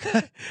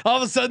 All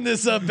of a sudden,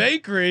 this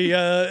bakery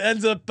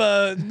ends up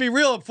be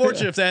real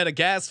unfortunate if they had a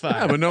gas fire.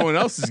 Yeah, but no one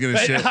else is gonna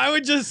shake. I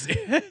would just.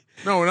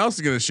 No one else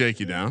is gonna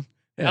shake you down.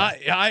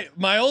 Yeah.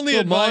 My only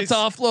little advice,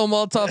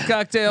 Molotov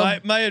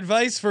cocktail. My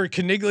advice for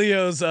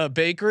Coniglio's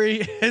bakery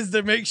is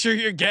to make sure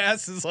your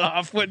gas is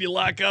off when you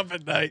lock up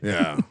at night.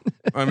 Yeah,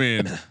 I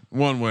mean,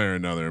 one way or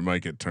another, it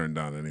might get turned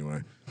on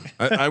anyway.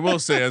 I will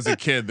say, as a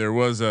kid, there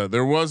was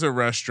a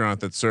restaurant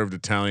that served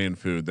Italian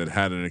food that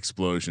had an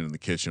explosion in the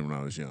kitchen when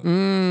I was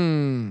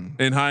young.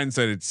 In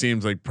hindsight, it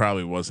seems like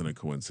probably wasn't a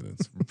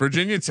coincidence.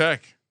 Virginia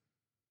Tech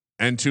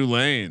and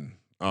Tulane.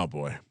 Oh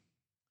boy,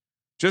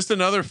 just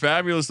another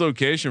fabulous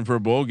location for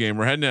a bowl game.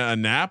 We're heading to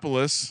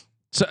Annapolis.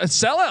 So a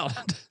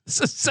sellout. It's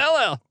a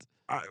sellout.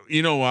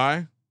 You know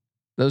why?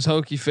 Those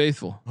Hokie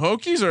faithful.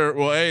 Hokies are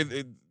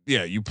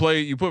you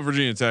put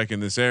Virginia Tech in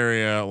this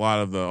area. A lot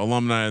of the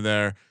alumni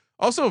there.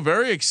 Also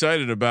very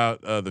excited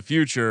about the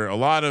future. A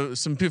lot of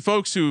some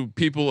folks who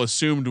people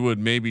assumed would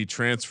maybe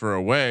transfer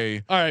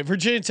away. All right,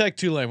 Virginia Tech,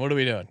 Tulane. What are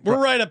we doing?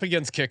 We're right up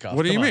against kickoff.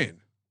 What do you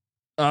mean?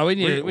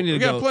 We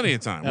got plenty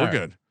of time. We're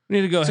good. We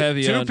need to go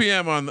heavy. 2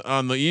 p.m.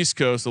 on the East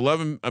Coast,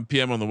 11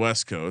 p.m. on the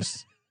West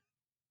Coast.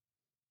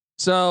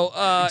 So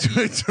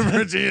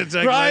Virginia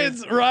Tech.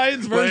 Ryan's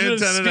version of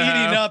speeding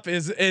up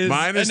is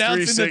minus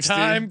announcing the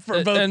time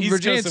for both and East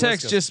Virginia Coast and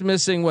Tech's West Coast. just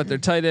missing their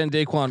tight end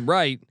Daquan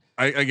Wright.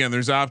 Again,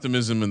 there's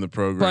optimism in the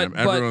program.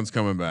 Everyone's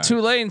coming back.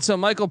 Tulane. So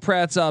Michael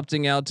Pratt's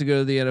opting out to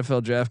go to the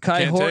NFL draft.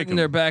 Kai Can't take Horton, him.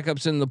 their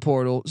backups in the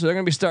portal. So they're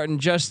going to be starting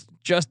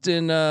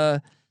Justin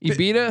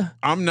Ibita.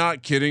 I'm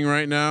not kidding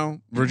right now.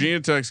 Virginia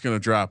Tech's going to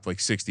drop like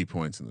 60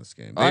 points in this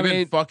game. They've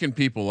been fucking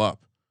people up.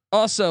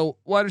 Also,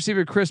 wide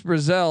receiver Chris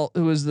Brazel,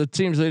 who is the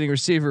team's leading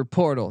receiver,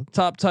 portal.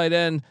 Top tight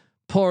end,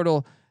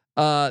 portal.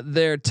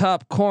 Their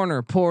top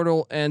corner,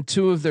 portal, and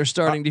 2 of their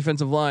starting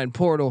defensive line,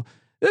 portal.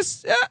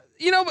 This,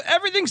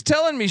 everything's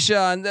telling me,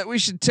 Sean, that we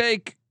should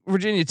take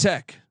Virginia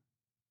Tech.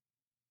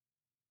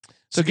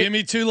 So give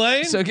me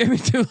Tulane. So give me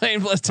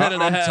Tulane plus 10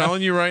 and a half. I'm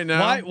telling you right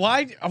now.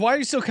 Why are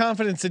you so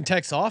confident in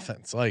Tech's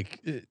offense?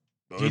 Like, do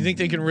you think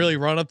they can really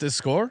run up this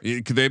score?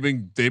 They've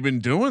been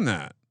doing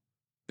that.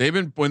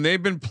 When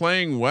they've been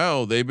playing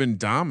well, they've been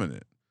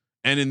dominant.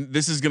 And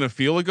this is going to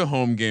feel like a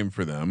home game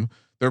for them.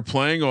 They're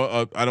playing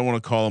I don't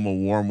want to call them a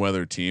warm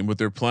weather team, but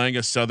they're playing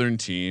a Southern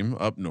team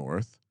up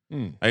north.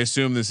 I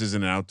assume this is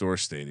an outdoor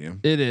stadium.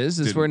 It is.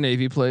 It's where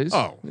Navy plays.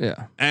 Oh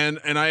yeah. And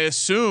I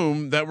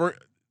assume that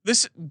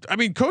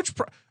Coach,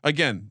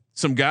 again,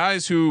 some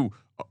guys who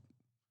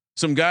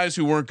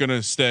weren't going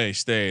to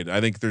stayed.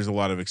 I think there's a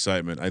lot of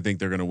excitement. I think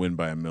they're going to win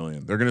by 1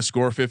 million. They're going to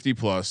score 50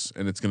 plus,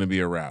 and it's going to be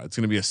a rout. It's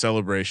going to be a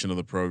celebration of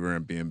the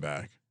program being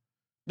back.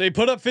 They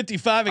put up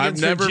 55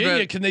 against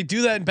Virginia. Can they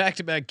do that in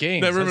back-to-back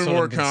games? Never been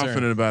more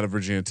confident about a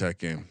Virginia Tech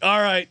game.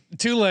 All right,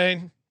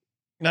 Tulane.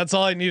 That's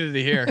all I needed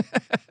to hear.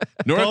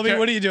 Colby,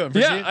 what are you doing?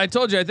 Virginia? Yeah, I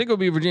told you. I think it'll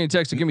be Virginia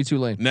Tech. So give me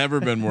Tulane. Never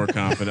been more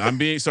confident.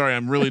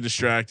 I'm really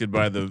distracted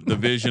by the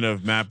vision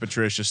of Matt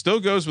Patricia. Still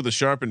goes with a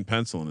sharpened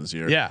pencil in his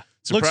ear. Yeah,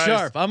 Surprised looks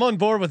sharp. I'm on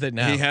board with it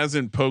now. He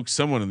hasn't poked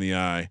someone in the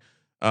eye.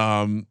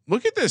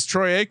 Look at this.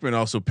 Troy Aikman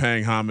also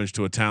paying homage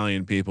to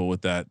Italian people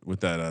with that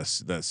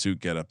suit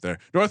get up there.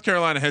 North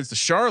Carolina heads to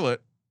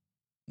Charlotte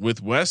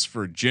with West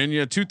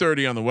Virginia.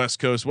 2:30 on the West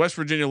Coast. West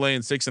Virginia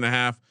laying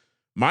 6.5.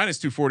 Minus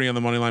 240 on the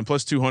money line,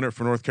 plus 200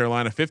 for North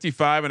Carolina.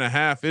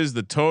 55.5 is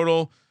the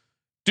total.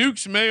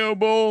 Duke's Mayo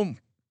Bowl.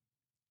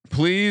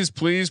 Please,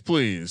 please,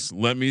 please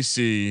let me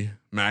see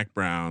Mac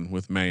Brown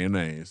with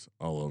mayonnaise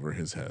all over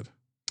his head.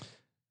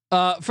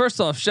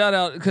 First off, shout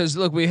out because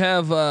look, we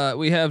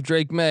have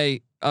Drake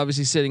May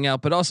obviously sitting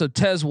out, but also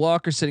Tez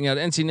Walker sitting out.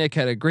 NC Nick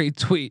had a great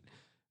tweet.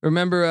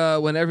 Remember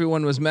when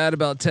everyone was mad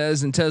about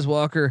Tez and Tez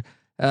Walker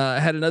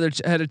had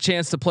a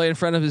chance to play in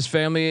front of his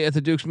family at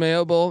the Duke's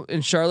Mayo Bowl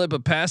in Charlotte,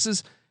 but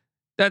passes.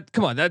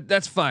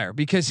 That's fire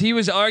because he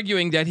was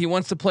arguing that he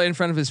wants to play in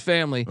front of his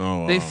family.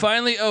 Oh, wow. They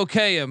finally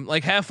okay him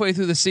like halfway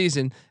through the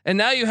season, and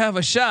now you have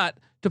a shot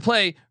to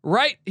play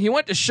right. He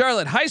went to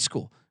Charlotte High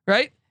School,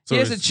 right? So he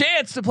has a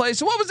chance to play.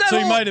 So what was that? So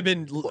he might have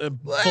been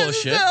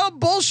bullshit.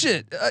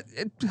 Bullshit.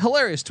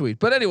 Hilarious tweet.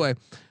 But anyway,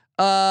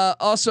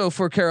 also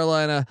for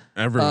Carolina,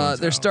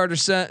 their starting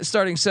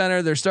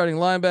center, their starting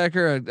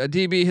linebacker, a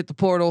DB hit the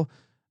portal.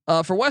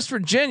 For West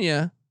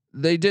Virginia,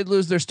 they did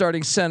lose their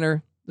starting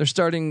center. They're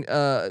starting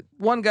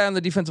one guy on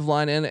the defensive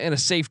line and a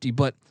safety.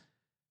 But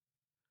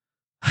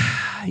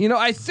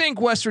I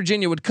think West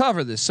Virginia would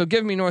cover this. So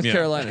give me North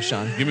Carolina,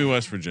 Sean. Give me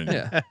West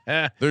Virginia.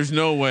 Yeah. There's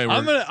no way.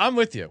 I'm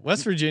with you.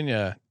 West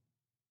Virginia.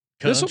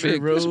 This will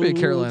be a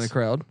Carolina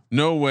crowd.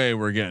 No way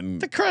we're getting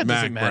the crowd.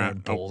 Doesn't matter in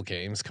Brown. bowl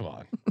games. Come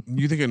on.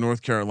 You think a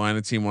North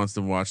Carolina team wants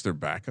to watch their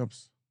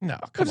backups? No.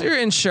 If you're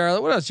in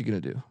Charlotte, what else are you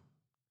gonna do?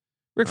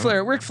 Ric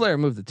Flair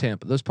moved to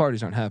Tampa. Those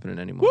parties aren't happening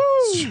anymore.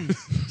 Woo!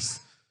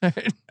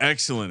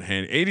 Excellent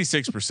hand.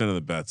 86% of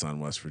the bets on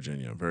West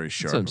Virginia. Very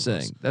sharp. That's what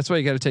I'm saying. That's why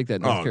you got to take that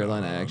North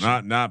Carolina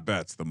action. Not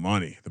bets. The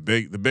money. The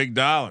big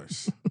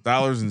dollars.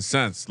 Dollars and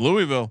cents.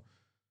 Louisville,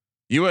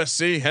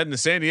 USC heading to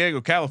San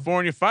Diego,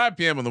 California. 5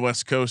 p.m. on the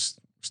West Coast.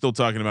 Still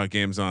talking about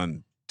games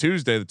on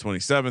Tuesday, the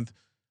 27th.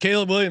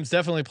 Caleb Williams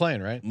definitely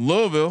playing, right?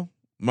 Louisville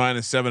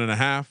minus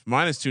 7.5,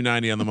 minus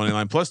 290 on the money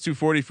line, plus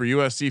 240 for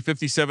USC.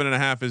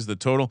 57.5 is the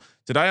total.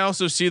 Did I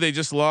also see they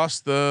just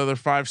lost their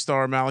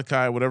 5-star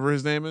Malachi, whatever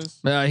his name is?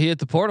 He hit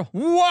the portal.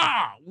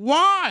 Wow.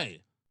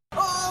 Why?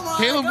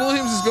 Caleb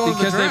Williams is going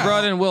because to the they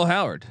brought in Will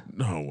Howard.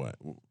 No way.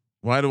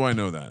 Why do I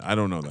know that? I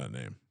don't know that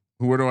name.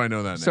 Where do I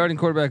know that Starting name?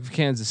 quarterback of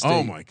Kansas State.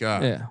 Oh my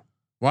God. Yeah.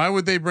 Why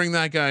would they bring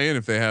that guy in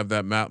if they have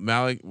that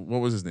what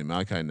was his name?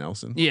 Malachi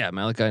Nelson? Yeah,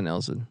 Malachi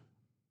Nelson.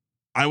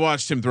 I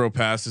watched him throw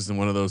passes in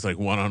one of those like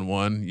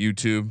one-on-one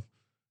YouTube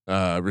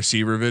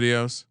receiver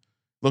videos.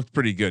 Looked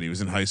pretty good. He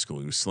was in high school.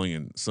 He was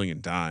slinging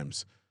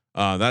dimes.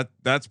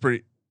 That's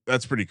pretty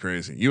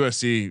crazy.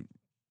 USC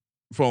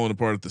falling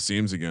apart at the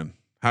seams again.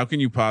 How can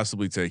you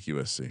possibly take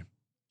USC?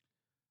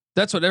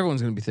 That's what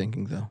everyone's going to be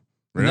thinking, though.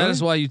 Really? And that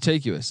is why you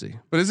take USC.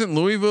 But isn't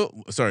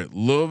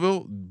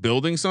Louisville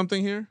building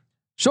something here?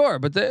 Sure,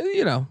 but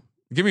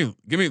give me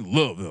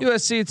Louisville.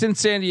 USC. It's in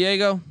San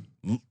Diego.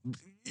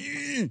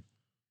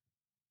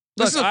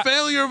 This is a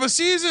failure of a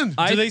season.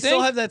 Do they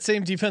still have that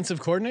same defensive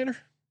coordinator?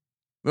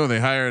 No, they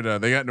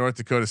hired. They got North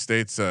Dakota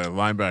State's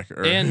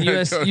linebacker and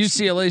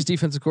UCLA's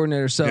defensive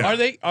coordinator. So Are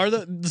they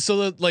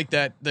like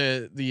that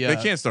the they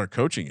can't start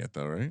coaching yet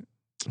though, right?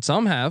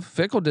 some have.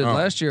 Fickle did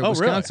last year at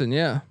Wisconsin.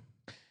 Really? Yeah.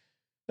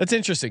 That's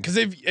interesting because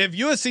if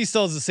USC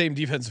still has the same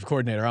defensive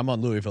coordinator, I'm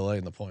on Louisville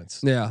laying the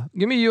points. Yeah,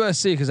 give me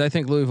USC because I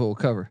think Louisville will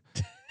cover.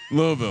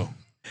 Louisville,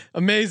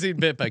 amazing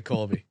bit by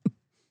Colby.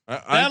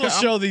 That'll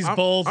show these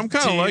both. I'm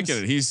kind of liking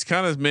it. He's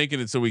kind of making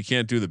it so we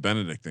can't do the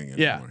Benedict thing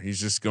anymore. Yeah, he's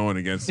just going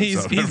against.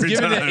 He's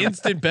giving it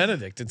instant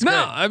Benedict. It's no,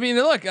 great. I mean,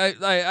 look,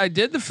 I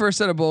did the first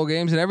set of bowl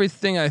games and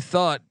everything. I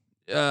thought.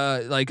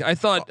 I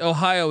thought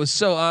Ohio was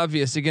so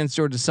obvious against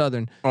Georgia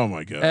Southern. Oh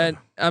my god! And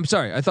I'm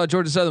sorry, I thought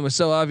Georgia Southern was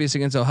so obvious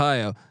against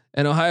Ohio,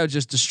 and Ohio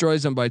just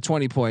destroys them by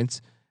 20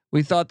 points.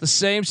 We thought the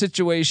same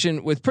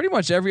situation with pretty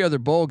much every other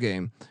bowl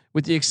game,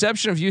 with the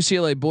exception of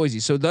UCLA Boise.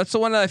 So that's the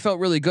one that I felt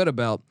really good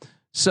about.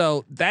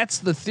 So that's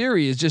the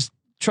theory: is just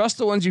trust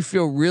the ones you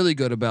feel really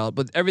good about,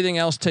 but everything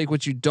else take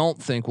what you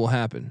don't think will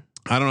happen.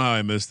 I don't know how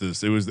I missed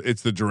this.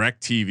 It's the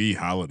DirecTV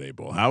Holiday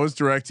Bowl. How does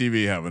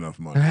DirecTV have enough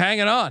money? They're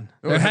hanging on.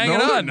 They're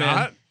hanging on, man.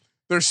 Not.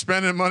 They're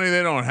spending money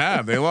they don't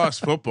have. They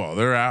lost football.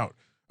 They're out.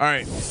 All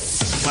right.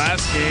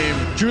 Last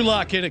game. Drew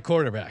Lock hit at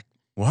quarterback.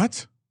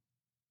 What?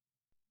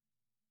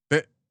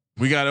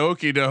 We got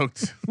okey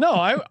doked. No,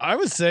 I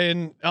was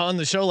saying on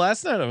the show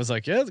last night, I was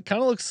like, yeah, it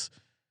kind of looks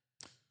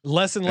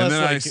less and less. And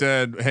then like I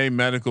said, "Hey,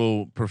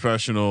 medical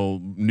professional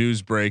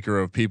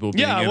newsbreaker of people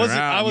being in or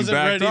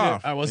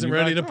out." I wasn't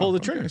ready to pull the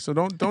trigger. Okay, so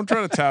don't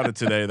try to tout it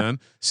today. Then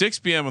 6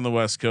 p.m. on the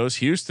West Coast,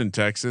 Houston,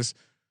 Texas,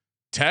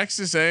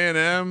 Texas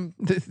A&M,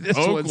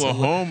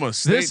 Oklahoma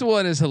State. This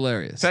one is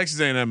hilarious. Texas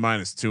A&M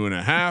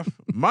 -2.5,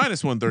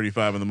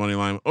 -135 on the money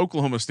line.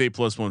 Oklahoma State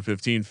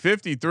 +115.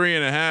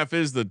 53.5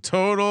 is the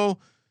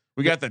total.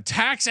 We got the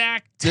Tax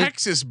Act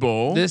Texas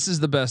Bowl. This is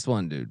the best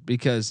one, dude,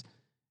 because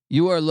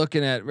you are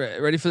looking at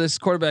ready for this.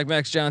 Quarterback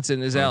Max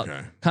Johnson is out.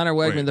 Connor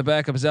Wegman, the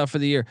backup, is out for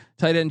the year.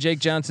 Tight end Jake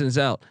Johnson is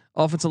out.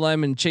 Offensive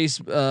lineman Chase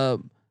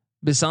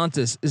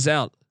Bisontis is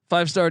out.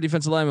 5-star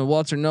defensive lineman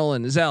Walter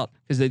Nolan is out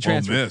because they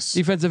transferred.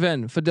 Defensive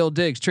end Fadil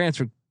Diggs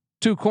transferred.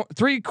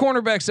 3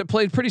 cornerbacks that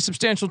played pretty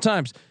substantial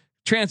times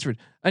transferred.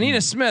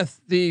 Anita Smith,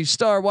 the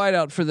star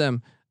wideout for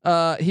them,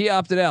 he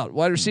opted out.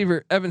 Wide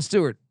receiver Evan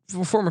Stewart,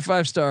 former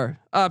 5-star,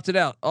 opted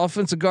out.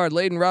 Offensive guard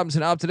Layden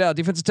Robinson opted out.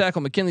 Defensive tackle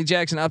McKinley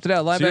Jackson opted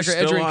out. Linebacker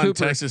Edgerrin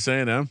Cooper, Texas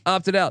A&M,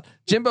 opted out.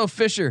 Jimbo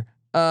Fisher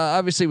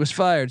obviously was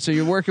fired. So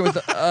you're working with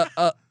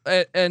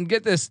and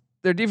get this,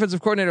 their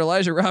defensive coordinator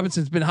Elijah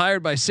Robinson's been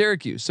hired by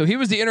Syracuse. So he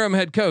was the interim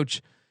head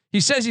coach.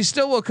 He says he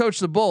still will coach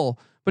the bowl,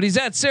 but he's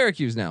at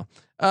Syracuse now.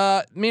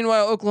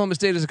 Meanwhile, Oklahoma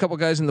State has a couple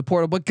guys in the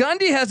portal, but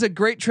Gundy has a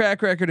great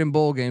track record in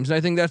bowl games, and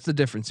I think that's the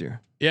difference here.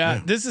 Yeah.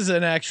 This is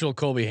an actual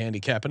Colby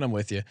handicap, and I'm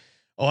with you.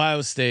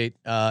 Ohio State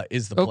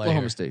is the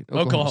Oklahoma State.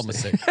 Oklahoma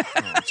State. Oh,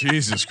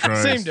 Jesus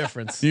Christ. Same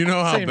difference. You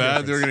know how Same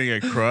bad difference. they're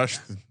going to get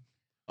crushed?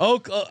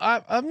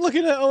 I'm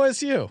looking at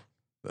OSU.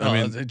 I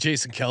mean,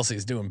 Jason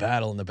Kelsey's doing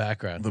battle in the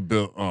background.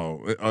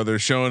 They're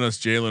showing us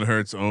Jalen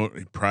Hurts'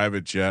 own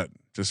private jet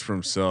just for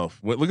himself.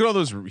 Look at all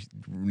those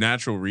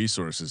natural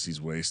resources he's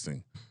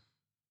wasting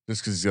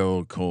just because he's got a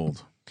little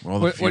cold.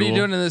 What are you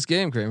doing in this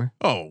game, Kramer?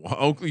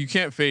 Oh, you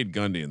can't fade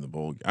Gundy in the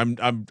bowl. I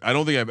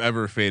don't think I've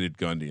ever faded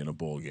Gundy in a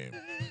bowl game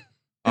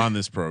on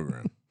this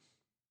program.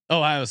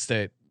 Ohio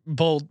State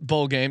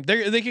bowl game.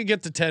 They could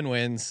get to 10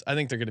 wins. I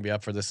think they're going to be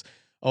up for this.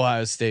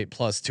 Ohio State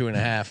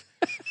 +2.5.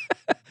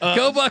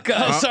 Go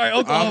Buckeyes! Sorry,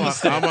 Oklahoma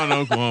State. I'm on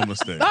Oklahoma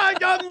State.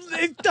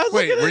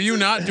 Wait, were you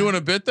not doing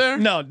a bit there?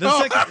 No,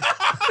 second.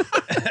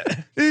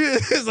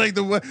 It's like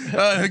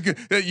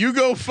you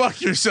go fuck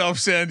yourself,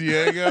 San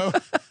Diego.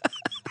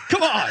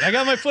 Come on, I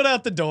got my foot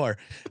out the door.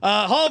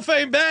 Hall of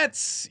Fame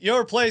bets,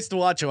 your place to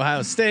watch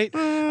Ohio State.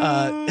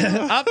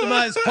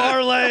 Optimize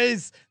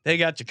parlays. They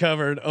got you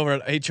covered over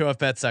at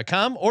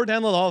HOFBets.com or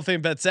download the Hall of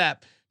Fame Bets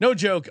app. No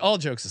joke, all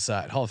jokes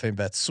aside, Hall of Fame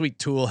Bets, sweet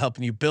tool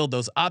helping you build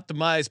those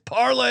optimized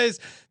parlays.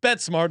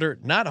 Bet smarter,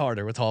 not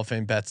harder with Hall of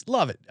Fame Bets.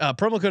 Love it.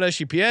 Promo code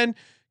SGPN.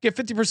 Get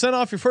 50%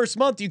 off your first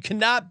month. You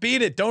cannot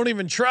beat it. Don't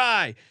even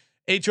try.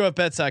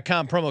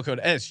 HOFBets.com, promo code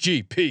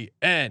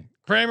SGPN.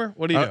 Kramer,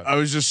 what are you doing? I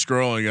was just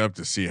scrolling up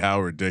to see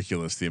how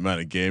ridiculous the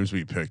amount of games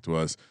we picked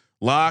was.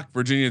 Lock,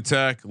 Virginia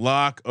Tech.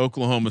 Lock,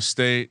 Oklahoma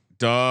State.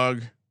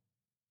 Dog.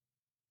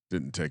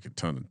 Didn't take a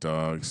ton of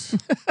dogs.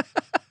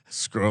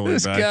 Scrolling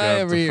this back guy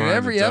up over here,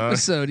 every dog.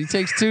 episode, he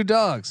takes 2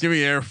 dogs. Give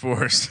me Air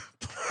Force.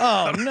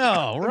 Oh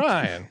no,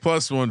 Ryan.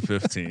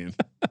 +115.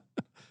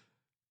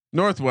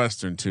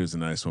 Northwestern too is a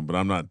nice one, but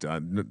I'm not.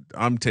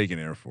 I'm taking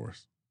Air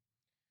Force.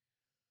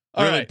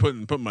 All really right.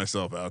 putting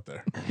myself out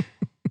there.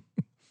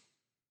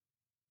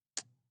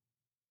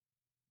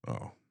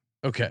 Oh,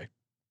 okay.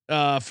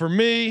 For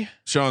me,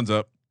 Sean's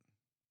up.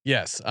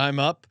 yes, I'm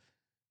up.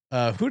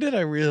 Who did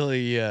I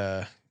really?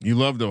 You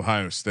loved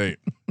Ohio State,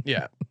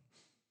 Yeah.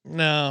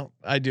 No,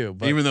 I do.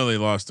 But even though they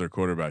lost their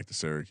quarterback to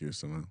Syracuse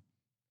somehow.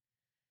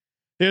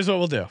 here's what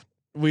we'll do.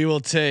 We will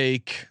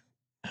take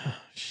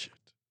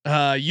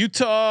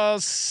Utah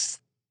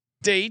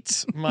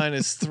State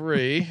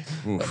 -3.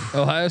 Oof.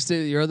 Ohio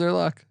State, your other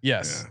luck.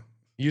 Yes.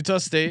 Utah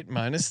State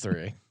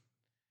 -3.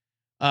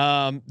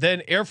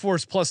 Then Air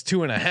Force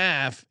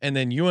 +2.5, and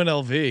then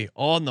UNLV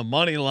on the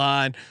money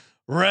line.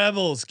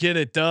 Rebels get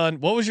it done.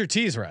 What was your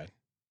tease, Ryan?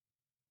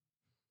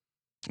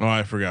 Oh,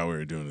 I forgot we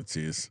were doing a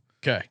tease.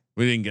 Okay.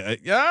 We didn't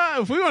get.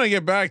 Yeah, if we want to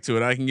get back to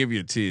it, I can give you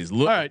a tease.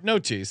 Look, All right, no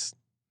tease.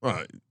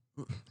 no,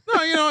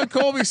 you know what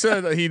Colby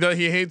said he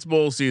hates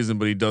bowl season,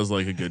 but he does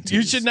like a good tease.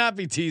 You should not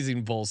be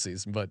teasing bowl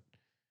season, but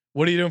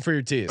what are you doing for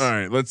your tease? All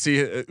right, let's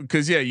see.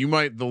 Because you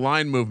might the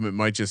line movement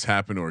might just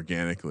happen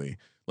organically.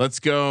 Let's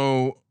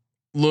go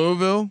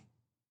Louisville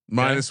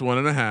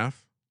 -1.5.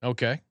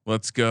 Okay.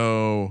 Let's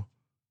go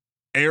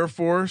Air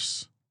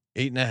Force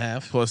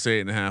 8.5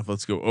 +8.5.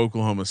 Let's go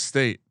Oklahoma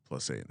State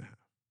 +8.5.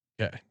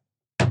 Okay.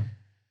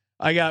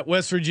 I got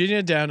West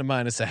Virginia down to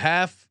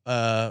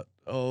 -0.5.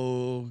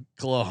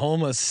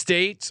 Oklahoma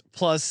State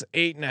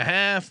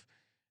 +8.5,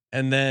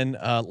 and then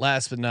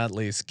last but not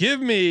least,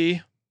 give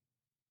me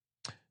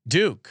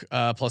Duke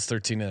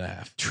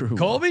 +13.5. True.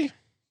 Colby,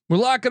 We're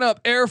locking up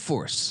Air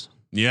Force.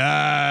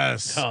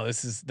 Yes. oh,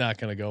 this is not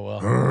going to go well.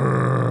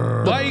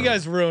 Why are you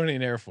guys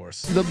ruining Air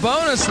Force? The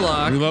bonus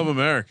lock. We love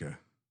America.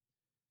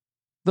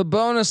 The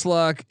bonus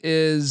lock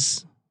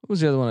is what was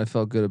the other one I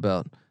felt good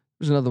about?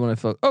 There's another one I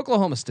felt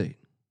Oklahoma State.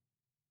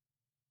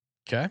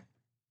 Okay.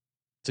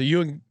 So you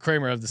and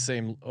Kramer have the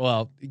same.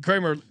 Well,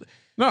 Kramer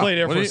No, played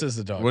Air what do Force you- as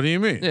the dog. What do you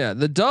mean? Yeah,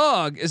 the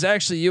dog is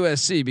actually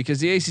USC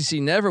because the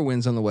ACC never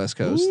wins on the West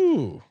Coast.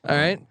 Ooh. All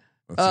right.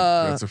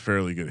 That's a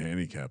fairly good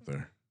handicap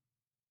there.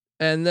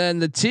 And then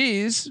the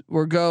tees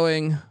we're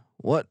going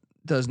what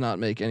does not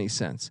make any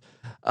sense.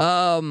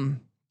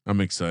 I'm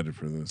excited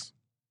for this.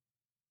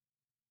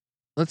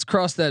 Let's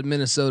cross that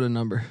Minnesota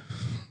number.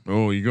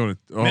 Oh, you're going to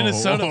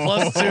Minnesota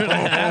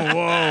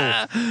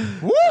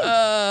 +2.5.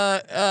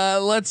 Whoa.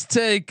 Let's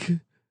take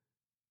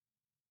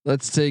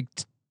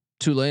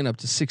Tulane up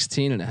to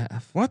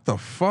 16.5. What the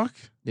fuck?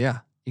 Yeah,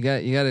 you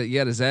got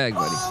a zag,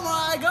 buddy. Oh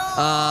my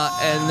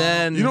god! And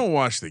then You don't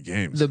watch the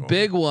games. the Cole.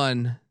 big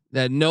one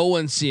that no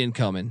one's seeing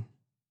coming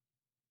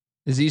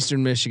is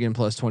Eastern Michigan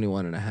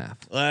 +21.5.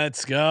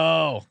 Let's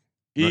go.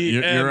 No,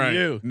 you're EMU.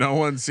 right. No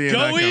one's seeing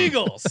that Go coming.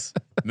 Eagles.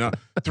 No,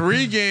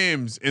 3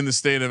 games in the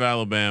state of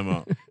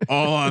Alabama,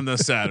 all on the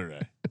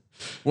Saturday.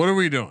 What are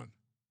we doing?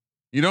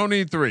 You don't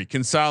need 3.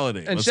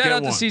 Consolidate. And Let's shout get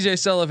out one. to CJ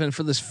Sullivan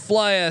for this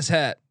fly ass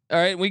hat. All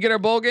right, we get our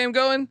bowl game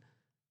going.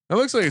 It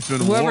looks like it's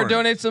been Whoever worn.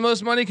 donates the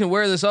most money can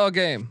wear this all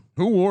game.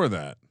 Who wore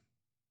that?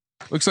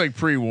 Looks like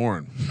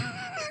pre-worn.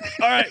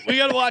 All right, we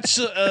got to watch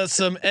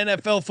some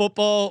NFL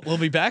football. We'll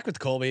be back with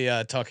Colby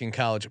talking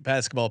college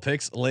basketball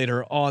picks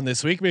later on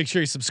this week. Make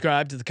sure you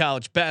subscribe to the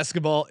College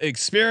Basketball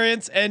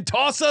Experience and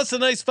toss us a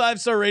nice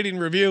 5-star rating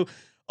review.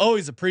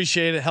 Always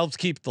appreciate it. Helps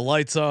keep the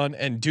lights on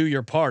and do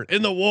your part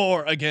in the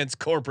war against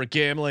corporate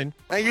gambling.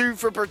 Thank you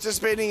for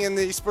participating in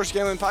the Sports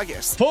Gambling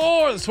Podcast.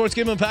 For the Sports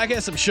Gambling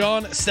Podcast, I'm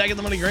Sean, stacking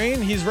the money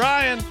green. He's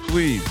Ryan.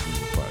 Please. Leave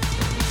a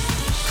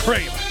 5-star.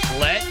 Kramer.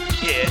 Let